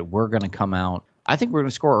think that we're going to come out. I think we're going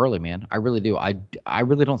to score early, man. I really do. I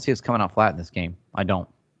really don't see us coming out flat in this game. I don't.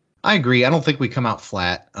 I agree. I don't think we come out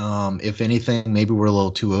flat. If anything, maybe we're a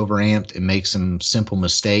little too overamped and make some simple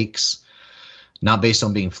mistakes. Not based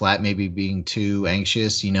on being flat, maybe being too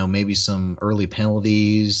anxious, maybe some early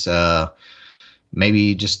penalties,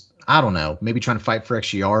 maybe just, I don't know, maybe trying to fight for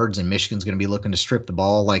extra yards and Michigan's going to be looking to strip the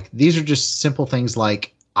ball. Like, these are just simple things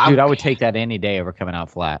like. Dude, I would take that any day over coming out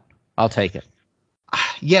flat. I'll take it.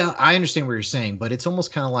 Yeah, I understand what you're saying, but it's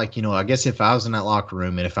almost kind of like, I guess if I was in that locker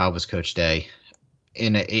room and if I was Coach Day,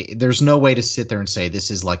 and there's no way to sit there and say this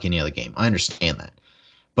is like any other game. I understand that.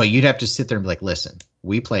 But you'd have to sit there and be like, listen,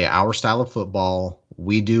 we play our style of football.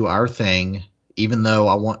 We do our thing. Even though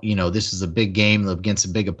I want, this is a big game against a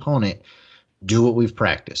big opponent, do what we've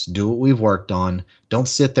practiced. Do what we've worked on. Don't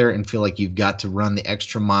sit there and feel like you've got to run the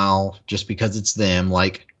extra mile just because it's them.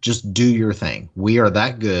 Like, just do your thing. We are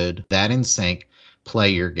that good, that in sync.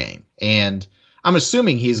 Play your game. And I'm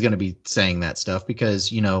assuming he's going to be saying that stuff because,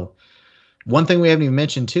 one thing we haven't even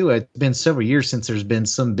mentioned, too, it's been several years since there's been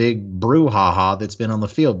some big brouhaha that's been on the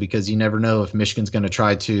field because you never know if Michigan's going to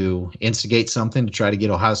try to instigate something to try to get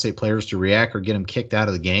Ohio State players to react or get them kicked out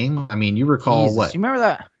of the game. I mean, you recall Jesus. what? You remember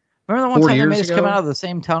that? Remember the one time they made us come out of the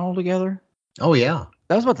same tunnel together? Oh, yeah.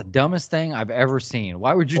 That was about the dumbest thing I've ever seen.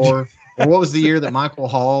 Why would you or what was the year that Michael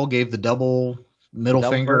Hall gave the double middle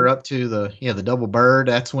finger bird? up to the double bird?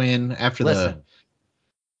 That's when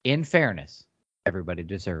in fairness, everybody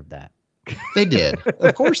deserved that. They did.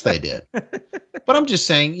 Of course they did. But I'm just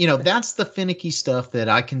saying, that's the finicky stuff that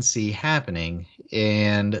I can see happening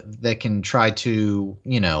and that can try to,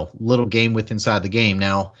 little game with inside the game.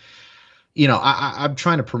 Now, I'm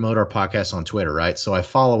trying to promote our podcast on Twitter, right? So I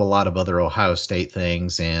follow a lot of other Ohio State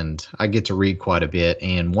things and I get to read quite a bit.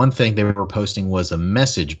 And one thing they were posting was a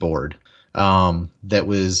message board that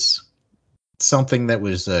was something that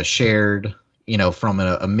was shared from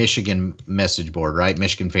a Michigan message board, right?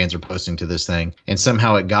 Michigan fans are posting to this thing, and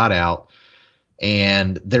somehow it got out.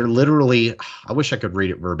 And they're literally, I wish I could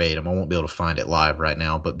read it verbatim. I won't be able to find it live right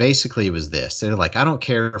now. But basically, it was this. They're like, I don't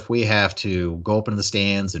care if we have to go up into the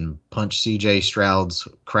stands and punch CJ Stroud's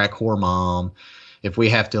crack whore mom, if we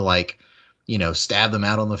have to, stab them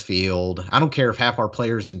out on the field. I don't care if half our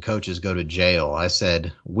players and coaches go to jail. I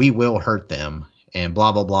said, we will hurt them. And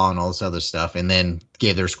blah, blah, blah, and all this other stuff, and then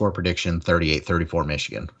gave their score prediction 38-34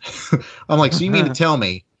 Michigan. I'm like, so you mean to tell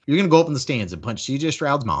me you're going to go up in the stands and punch CJ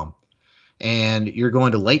Stroud's mom, and you're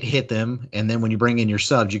going to late hit them, and then when you bring in your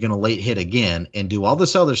subs, you're going to late hit again and do all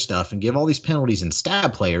this other stuff and give all these penalties and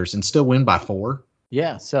stab players and still win by 4?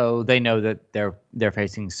 Yeah, so they know that they're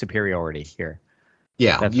facing superiority here.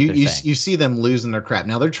 Yeah, you see them losing their crap.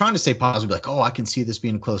 Now, they're trying to stay positive, like, I can see this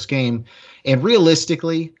being a close game. And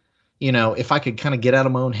realistically, if I could kind of get out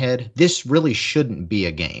of my own head, this really shouldn't be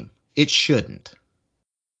a game. It shouldn't.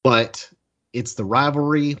 But it's the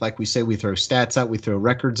rivalry. Like we say, we throw stats out, we throw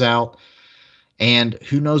records out. And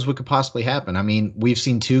who knows what could possibly happen? I mean, we've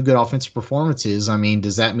seen two good offensive performances. I mean,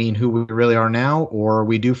 does that mean who we really are now, or are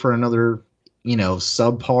we due for another,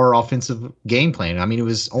 subpar offensive game plan? I mean, it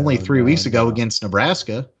was only No, 3 weeks no, ago no. against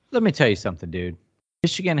Nebraska. Let me tell you something, dude.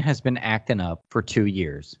 Michigan has been acting up for 2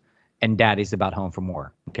 years, and Daddy's about home from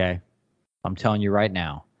work. Okay, I'm telling you right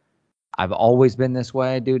now. I've always been this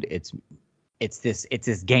way, dude. It's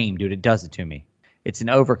this game, dude. It does it to me. It's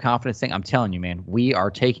an overconfidence thing. I'm telling you, man. We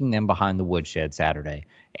are taking them behind the woodshed Saturday,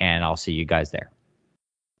 and I'll see you guys there.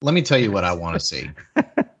 Let me tell you what I want to see,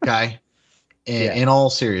 okay? In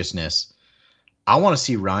all seriousness, I want to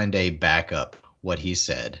see Ryan Day back up what he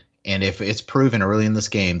said. And if it's proven early in this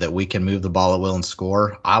game that we can move the ball at will and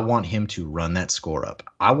score, I want him to run that score up.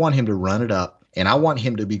 I want him to run it up, and I want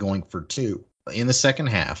him to be going for two in the second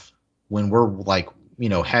half when we're like,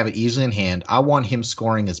 have it easily in hand. I want him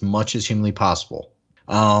scoring as much as humanly possible.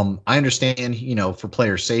 I understand, for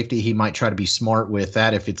player safety, he might try to be smart with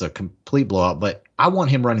that if it's a complete blowout, but I want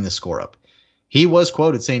him running the score up. He was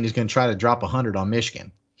quoted saying he's going to try to drop 100 on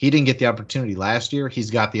Michigan. He didn't get the opportunity last year.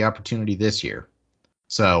 He's got the opportunity this year.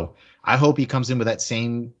 So I hope he comes in with that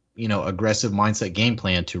same, aggressive mindset game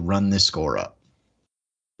plan to run this score up.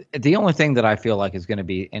 The only thing that I feel like is going to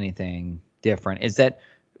be anything different is that,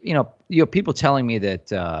 people telling me that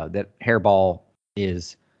that Hairball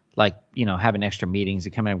is like, having extra meetings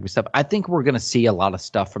and coming up with stuff. I think we're going to see a lot of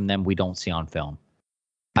stuff from them we don't see on film.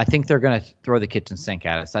 I think they're going to throw the kitchen sink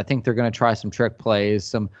at us. I think they're going to try some trick plays,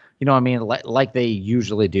 some, like they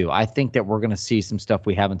usually do. I think that we're going to see some stuff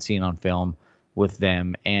we haven't seen on film with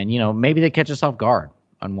them. And, maybe they catch us off guard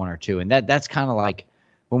on one or two. And that's kind of like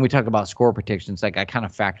when we talk about score predictions, like I kind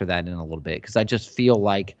of factor that in a little bit because I just feel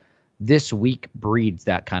like this week breeds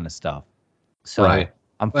that kind of stuff. So right.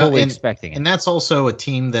 I'm fully expecting it. And that's also a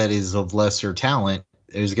team that is of lesser talent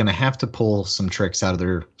is going to have to pull some tricks out of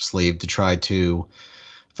their sleeve to try to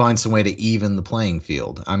find some way to even the playing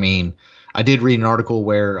field. I mean, I did read an article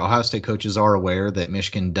where Ohio State coaches are aware that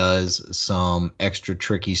Michigan does some extra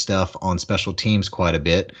tricky stuff on special teams quite a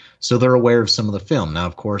bit. So they're aware of some of the film. Now,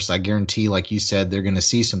 of course, I guarantee, like you said, they're going to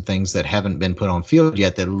see some things that haven't been put on field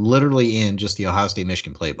yet that are literally in just the Ohio State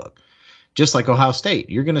Michigan playbook. Just like Ohio State,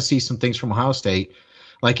 you're going to see some things from Ohio State.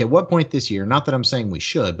 Like at what point this year, not that I'm saying we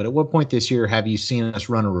should, but at what point this year have you seen us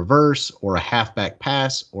run a reverse or a halfback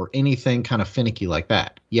pass or anything kind of finicky like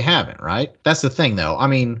that? You haven't, right? That's the thing, though. I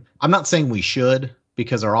mean, I'm not saying we should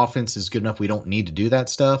because our offense is good enough. We don't need to do that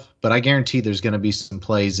stuff, but I guarantee there's going to be some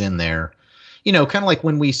plays in there. Kind of like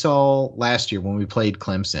when we saw last year when we played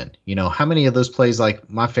Clemson. How many of those plays, like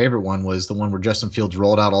my favorite one was the one where Justin Fields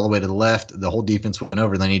rolled out all the way to the left. The whole defense went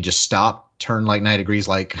over. Then he just stopped, turned like 90 degrees,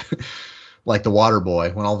 like like the water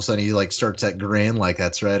boy, when all of a sudden he like starts that grin, like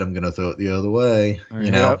that's right, I'm gonna throw it the other way,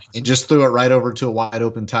 and just threw it right over to a wide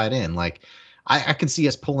open tight end. Like I can see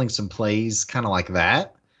us pulling some plays kind of like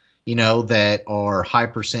that, that are high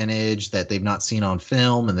percentage that they've not seen on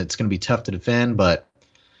film and that's going to be tough to defend. But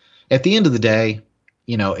at the end of the day,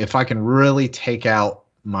 if I can really take out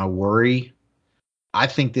my worry, I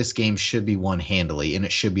think this game should be won handily and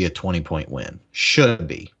it should be a 20-point win. Should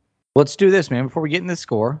be. Let's do this, man. Before we get in this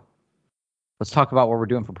score, let's talk about what we're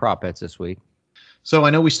doing for prop bets this week. So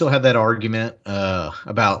I know we still have that argument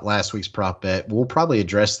about last week's prop bet. We'll probably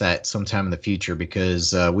address that sometime in the future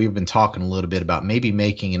because we've been talking a little bit about maybe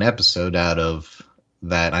making an episode out of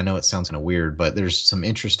that. I know it sounds kind of weird, but there's some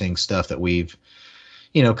interesting stuff that we've,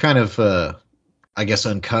 kind of, I guess,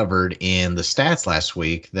 uncovered in the stats last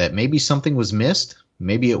week that maybe something was missed.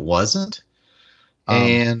 Maybe it wasn't.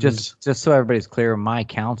 And just so everybody's clear, my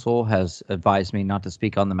counsel has advised me not to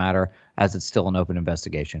speak on the matter as it's still an open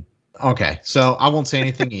investigation. Okay, so I won't say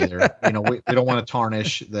anything either. We don't want to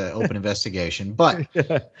tarnish the open investigation, but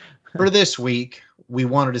for this week, we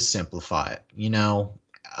wanted to simplify it. We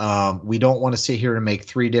don't want to sit here and make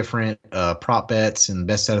three different prop bets and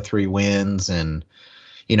best out of three wins, and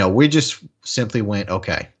we just simply went,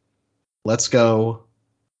 okay, let's go.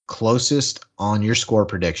 Closest on your score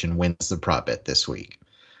prediction wins the prop bet this week.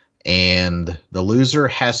 And the loser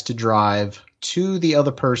has to drive to the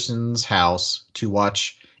other person's house to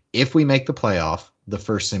watch, if we make the playoff, the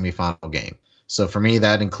first semifinal game. So for me,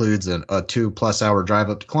 that includes a 2+ hour drive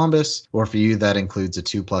up to Columbus, or for you, that includes a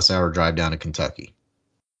 2+ hour drive down to Kentucky.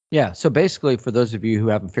 Yeah. So basically, for those of you who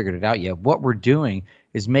haven't figured it out yet, what we're doing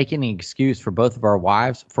is making an excuse for both of our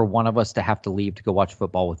wives for one of us to have to leave to go watch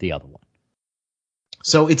football with the other one.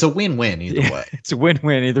 So it's a win-win either way. It's a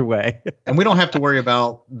win-win either way. And we don't have to worry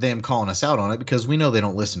about them calling us out on it because we know they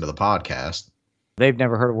don't listen to the podcast. They've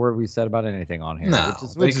never heard a word we said about anything on here. No,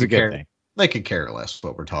 which is a good thing. They could care less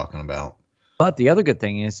what we're talking about. But the other good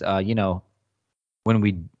thing is,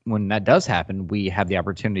 when that does happen, we have the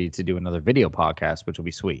opportunity to do another video podcast, which will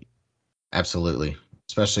be sweet. Absolutely,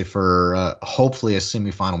 especially for hopefully a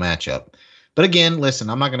semifinal matchup. But again, listen,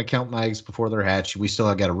 I'm not going to count my eggs before they're hatched. We still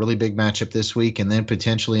have got a really big matchup this week, and then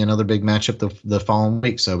potentially another big matchup the following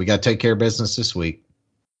week. So we got to take care of business this week.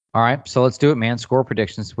 All right, so let's do it, man. Score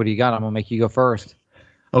predictions. What do you got? I'm gonna make you go first.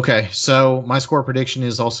 Okay, so my score prediction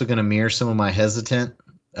is also going to mirror some of my hesitance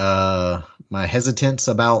about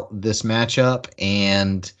this matchup,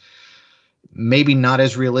 and maybe not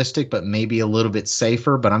as realistic, but maybe a little bit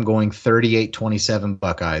safer. But I'm going 38-27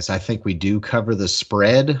 Buckeyes. I think we do cover the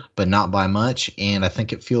spread, but not by much, and I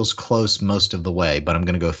think it feels close most of the way. But I'm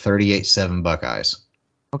going to go 38-7 Buckeyes.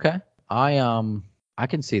 Okay, I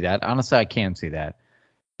can see that. Honestly, I can see that.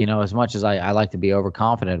 As much as I like to be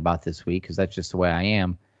overconfident about this week, because that's just the way I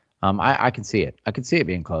am, I can see it. I can see it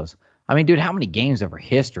being close. I mean, dude, how many games over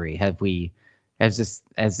history has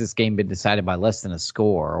this game been decided by less than a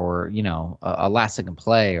score, or a last second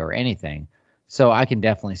play or anything? So I can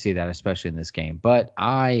definitely see that, especially in this game. But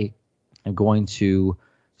I am going to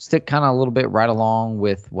stick kind of a little bit right along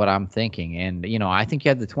with what I'm thinking, and I think you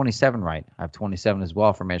had the 27 right. I have 27 as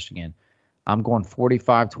well for Michigan. I'm going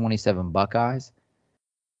 45-27 Buckeyes.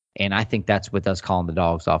 And I think that's with us calling the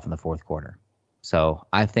dogs off in the fourth quarter. So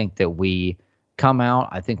I think that we come out.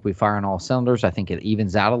 I think we fire on all cylinders. I think it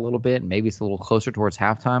evens out a little bit. Maybe it's a little closer towards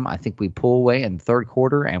halftime. I think we pull away in the third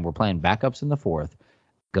quarter, and we're playing backups in the fourth.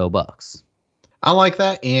 Go Bucks. I like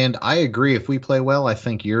that, and I agree. If we play well, I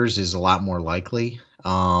think yours is a lot more likely.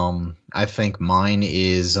 I think mine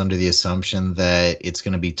is under the assumption that it's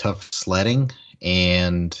going to be tough sledding,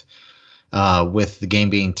 and with the game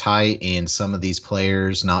being tight and some of these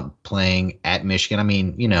players not playing at Michigan. I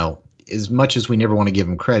mean, as much as we never want to give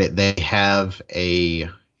them credit, they have a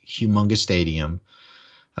humongous stadium,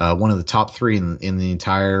 one of the top three in the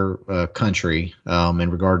entire country in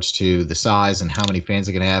regards to the size and how many fans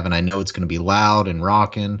they're going to have. And I know it's going to be loud and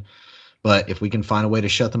rocking, but if we can find a way to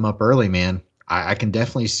shut them up early, man, I can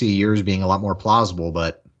definitely see yours being a lot more plausible,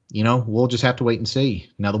 but we'll just have to wait and see.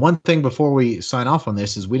 Now, the one thing before we sign off on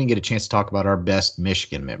this is we didn't get a chance to talk about our best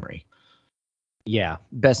Michigan memory. Yeah,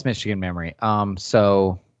 best Michigan memory.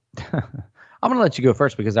 So I'm going to let you go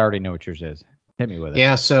first because I already know what yours is. Hit me with it.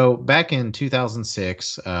 Yeah, so back in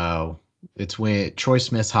 2006, it's when Troy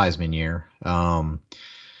Smith's Heisman year.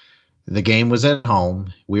 The game was at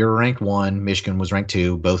home. We were ranked 1. Michigan was ranked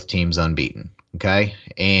 2. Both teams unbeaten. Okay,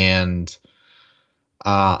 and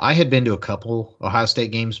I had been to a couple Ohio State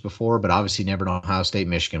games before, but obviously never an Ohio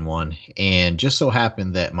State-Michigan one. And just so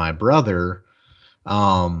happened that my brother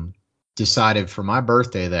decided for my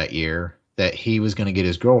birthday that year that he was going to get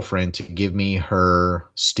his girlfriend to give me her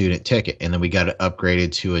student ticket. And then we got it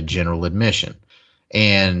upgraded to a general admission.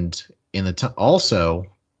 And also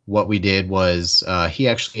what we did was he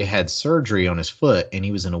actually had surgery on his foot and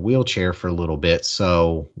he was in a wheelchair for a little bit.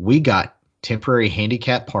 So we got temporary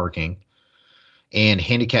handicap parking and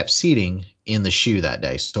handicap seating in the shoe that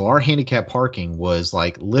day. So our handicap parking was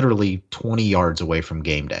like literally 20 yards away from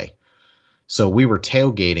game day. So we were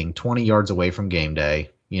tailgating 20 yards away from game day,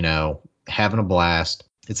 having a blast.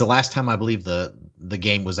 It's the last time I believe the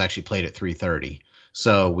game was actually played at 3:30.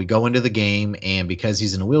 So we go into the game, and because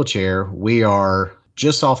he's in a wheelchair, we are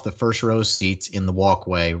just off the first row seats in the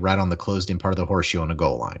walkway, right on the closed-in part of the horseshoe on the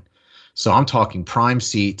goal line. So I'm talking prime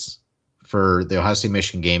seats for the Ohio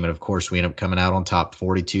State-Michigan game, and of course we ended up coming out on top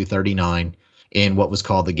 42-39 in what was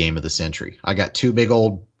called the game of the century. I got 2 big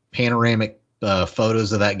old panoramic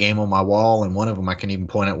photos of that game on my wall, and one of them I can even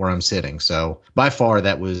point out where I'm sitting. So by far,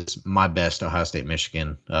 that was my best Ohio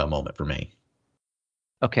State-Michigan moment for me.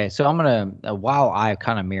 Okay, so I'm going to, while I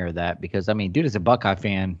kind of mirror that, because, I mean, dude, as a Buckeye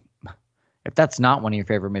fan, if that's not one of your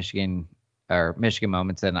favorite Michigan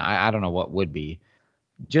moments, then I don't know what would be.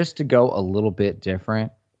 Just to go a little bit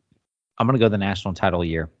different, I'm going to go the national title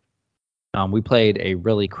year. We played a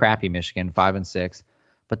really crappy Michigan, 5-6.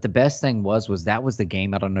 But the best thing was that was the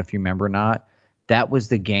game. I don't know if you remember or not. That was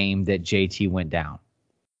the game that JT went down,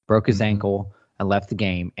 broke his ankle, and left the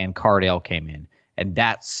game. And Cardale came in, and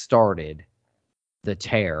that started the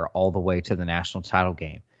tear all the way to the national title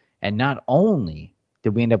game. And not only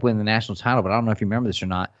did we end up winning the national title, but I don't know if you remember this or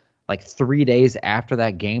not. Like 3 days after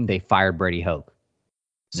that game, they fired Brady Hoke.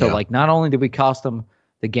 So not only did we cost them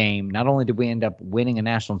the game, not only did we end up winning a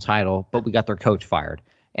national title, but we got their coach fired.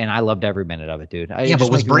 And I loved every minute of it, dude.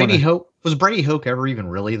 But was Brady Hoke ever even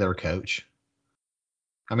really their coach?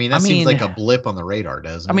 I mean, seems like a blip on the radar,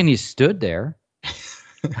 doesn't it? I mean, he stood there.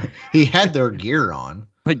 He had their gear on.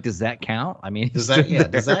 Like, does that count? I mean, does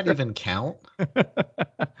that even count?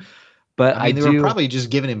 But I mean, they were probably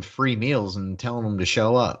just giving him free meals and telling him to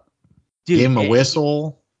show up. Dude, Give him a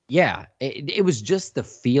whistle. Yeah, it was just the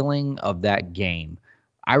feeling of that game.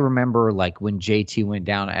 I remember like when JT went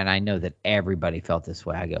down, and I know that everybody felt this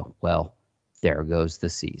way. I go, well, there goes the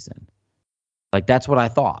season. Like that's what I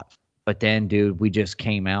thought. But then, dude, we just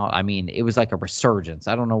came out. I mean, it was like a resurgence.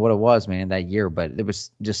 I don't know what it was, man, that year, but there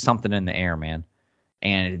was just something in the air, man.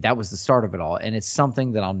 And that was the start of it all. And it's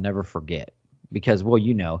something that I'll never forget because,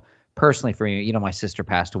 well, personally for me, my sister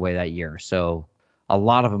passed away that year. So a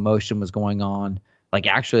lot of emotion was going on. Like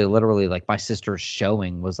actually, literally, like my sister's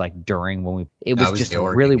showing was like during when it was just a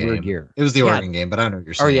really weird year. It was the Oregon game, but I know what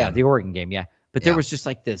you're saying. Oh yeah, the Oregon game, yeah. But there was just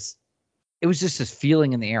like this. It was just this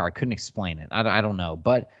feeling in the air. I couldn't explain it. I don't know.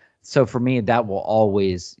 But so for me, that will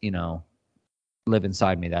always, live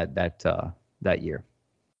inside me. That year.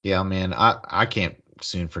 Yeah, man. I can't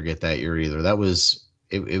soon forget that year either. That was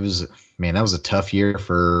it was man. That was a tough year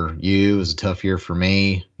for you. It was a tough year for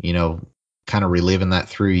me. Kind of reliving that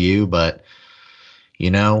through you, but.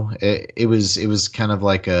 It was kind of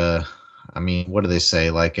like what do they say?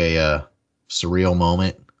 Like a surreal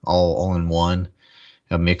moment, all in one,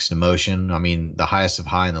 a mixed emotion. I mean, the highest of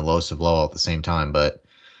high and the lowest of low all at the same time. But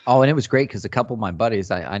and it was great because a couple of my buddies,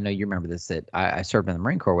 I know you remember this, that I served in the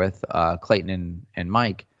Marine Corps with, Clayton and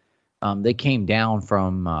Mike. They came down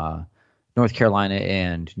from North Carolina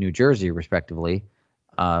and New Jersey, respectively,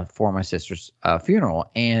 for my sister's funeral,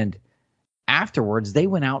 and afterwards they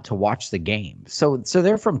went out to watch the game. So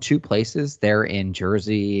they're from two places. They're in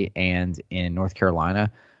Jersey and in North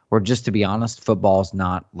Carolina, where, just to be honest, football's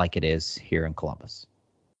not like it is here in Columbus.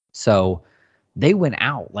 So they went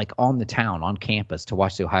out like on the town, on campus, to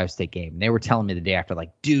watch the Ohio State game. And they were telling me the day after,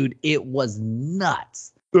 like, dude, it was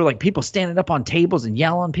nuts. There were like people standing up on tables and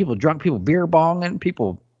yelling, people drunk, people beer bonging,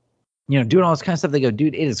 people, doing all this kind of stuff. They go,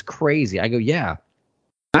 dude, it is crazy. I go, yeah.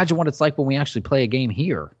 Imagine what it's like when we actually play a game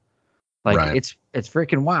here. Like right. It's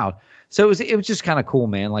freaking wild. So it was just kind of cool,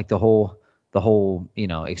 man. Like the whole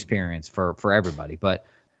experience for everybody. But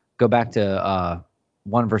go back to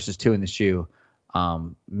 1 versus 2 in the shoe.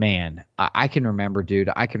 Man, I can remember,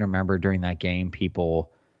 dude. I can remember during that game,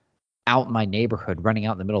 people out in my neighborhood running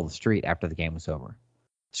out in the middle of the street after the game was over,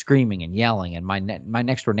 screaming and yelling. And my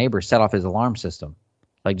next door neighbor set off his alarm system.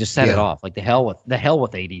 Like, just set it off. Like, the hell with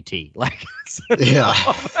ADT. Like, yeah.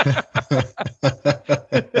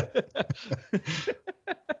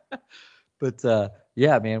 But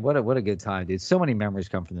yeah, man, what a good time, dude. So many memories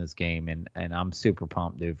come from this game, and I'm super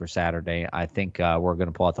pumped, dude, for Saturday. I think we're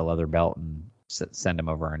gonna pull out the leather belt and send him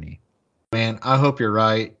over our knee. Man, I hope you're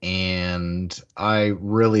right, and I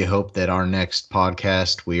really hope that our next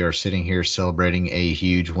podcast we are sitting here celebrating a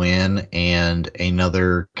huge win and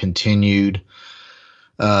another continued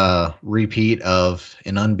repeat of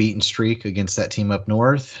an unbeaten streak against that team up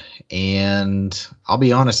north. And I'll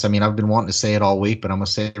be honest, I mean, I've been wanting to say it all week, but I'm gonna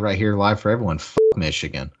say it right here live for everyone.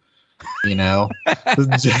 Michigan. And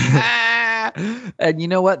you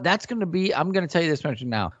know what? That's gonna be, I'm gonna tell you this much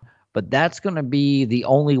now, but that's gonna be the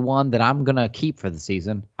only one that I'm gonna keep for the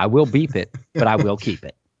season. I will beep it, but I will keep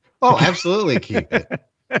it. Oh, absolutely keep it.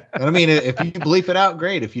 I mean, if you bleep it out,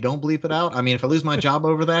 great. If you don't bleep it out, I mean, if I lose my job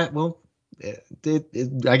over that, well,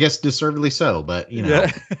 I guess deservedly so, but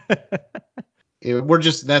that's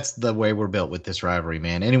the way we're built with this rivalry,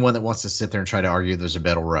 man. Anyone that wants to sit there and try to argue there's a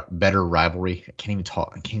better rivalry, I can't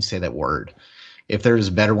even say that word. If there's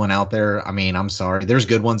a better one out there, I mean, I'm sorry. There's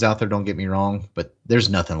good ones out there, don't get me wrong, but there's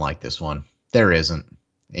nothing like this one. There isn't.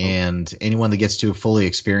 And anyone that gets to fully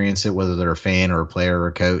experience it, whether they're a fan or a player or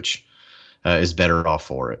a coach, is better off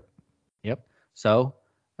for it. Yep. So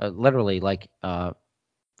literally, like,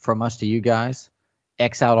 from us to you guys,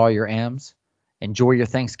 X out all your M's, enjoy your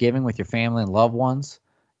Thanksgiving with your family and loved ones,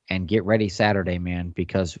 and get ready Saturday, man,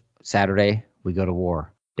 because Saturday we go to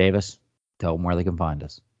war. Davis, tell them where they can find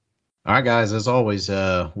us. All right, guys, as always,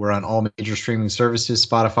 we're on all major streaming services: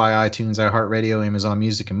 Spotify, iTunes, iHeartRadio, Amazon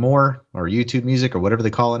Music, and more, or YouTube Music, or whatever they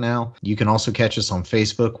call it now. You can also catch us on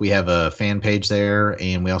Facebook. We have a fan page there,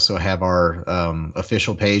 and we also have our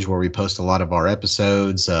official page where we post a lot of our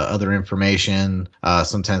episodes, other information.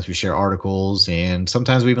 Sometimes we share articles, and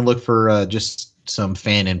sometimes we even look for just some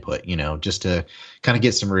fan input, just to kind of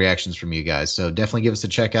get some reactions from you guys. So definitely give us a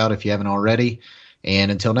check out if you haven't already. And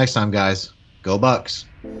until next time, guys, go Bucks.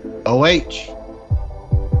 OH.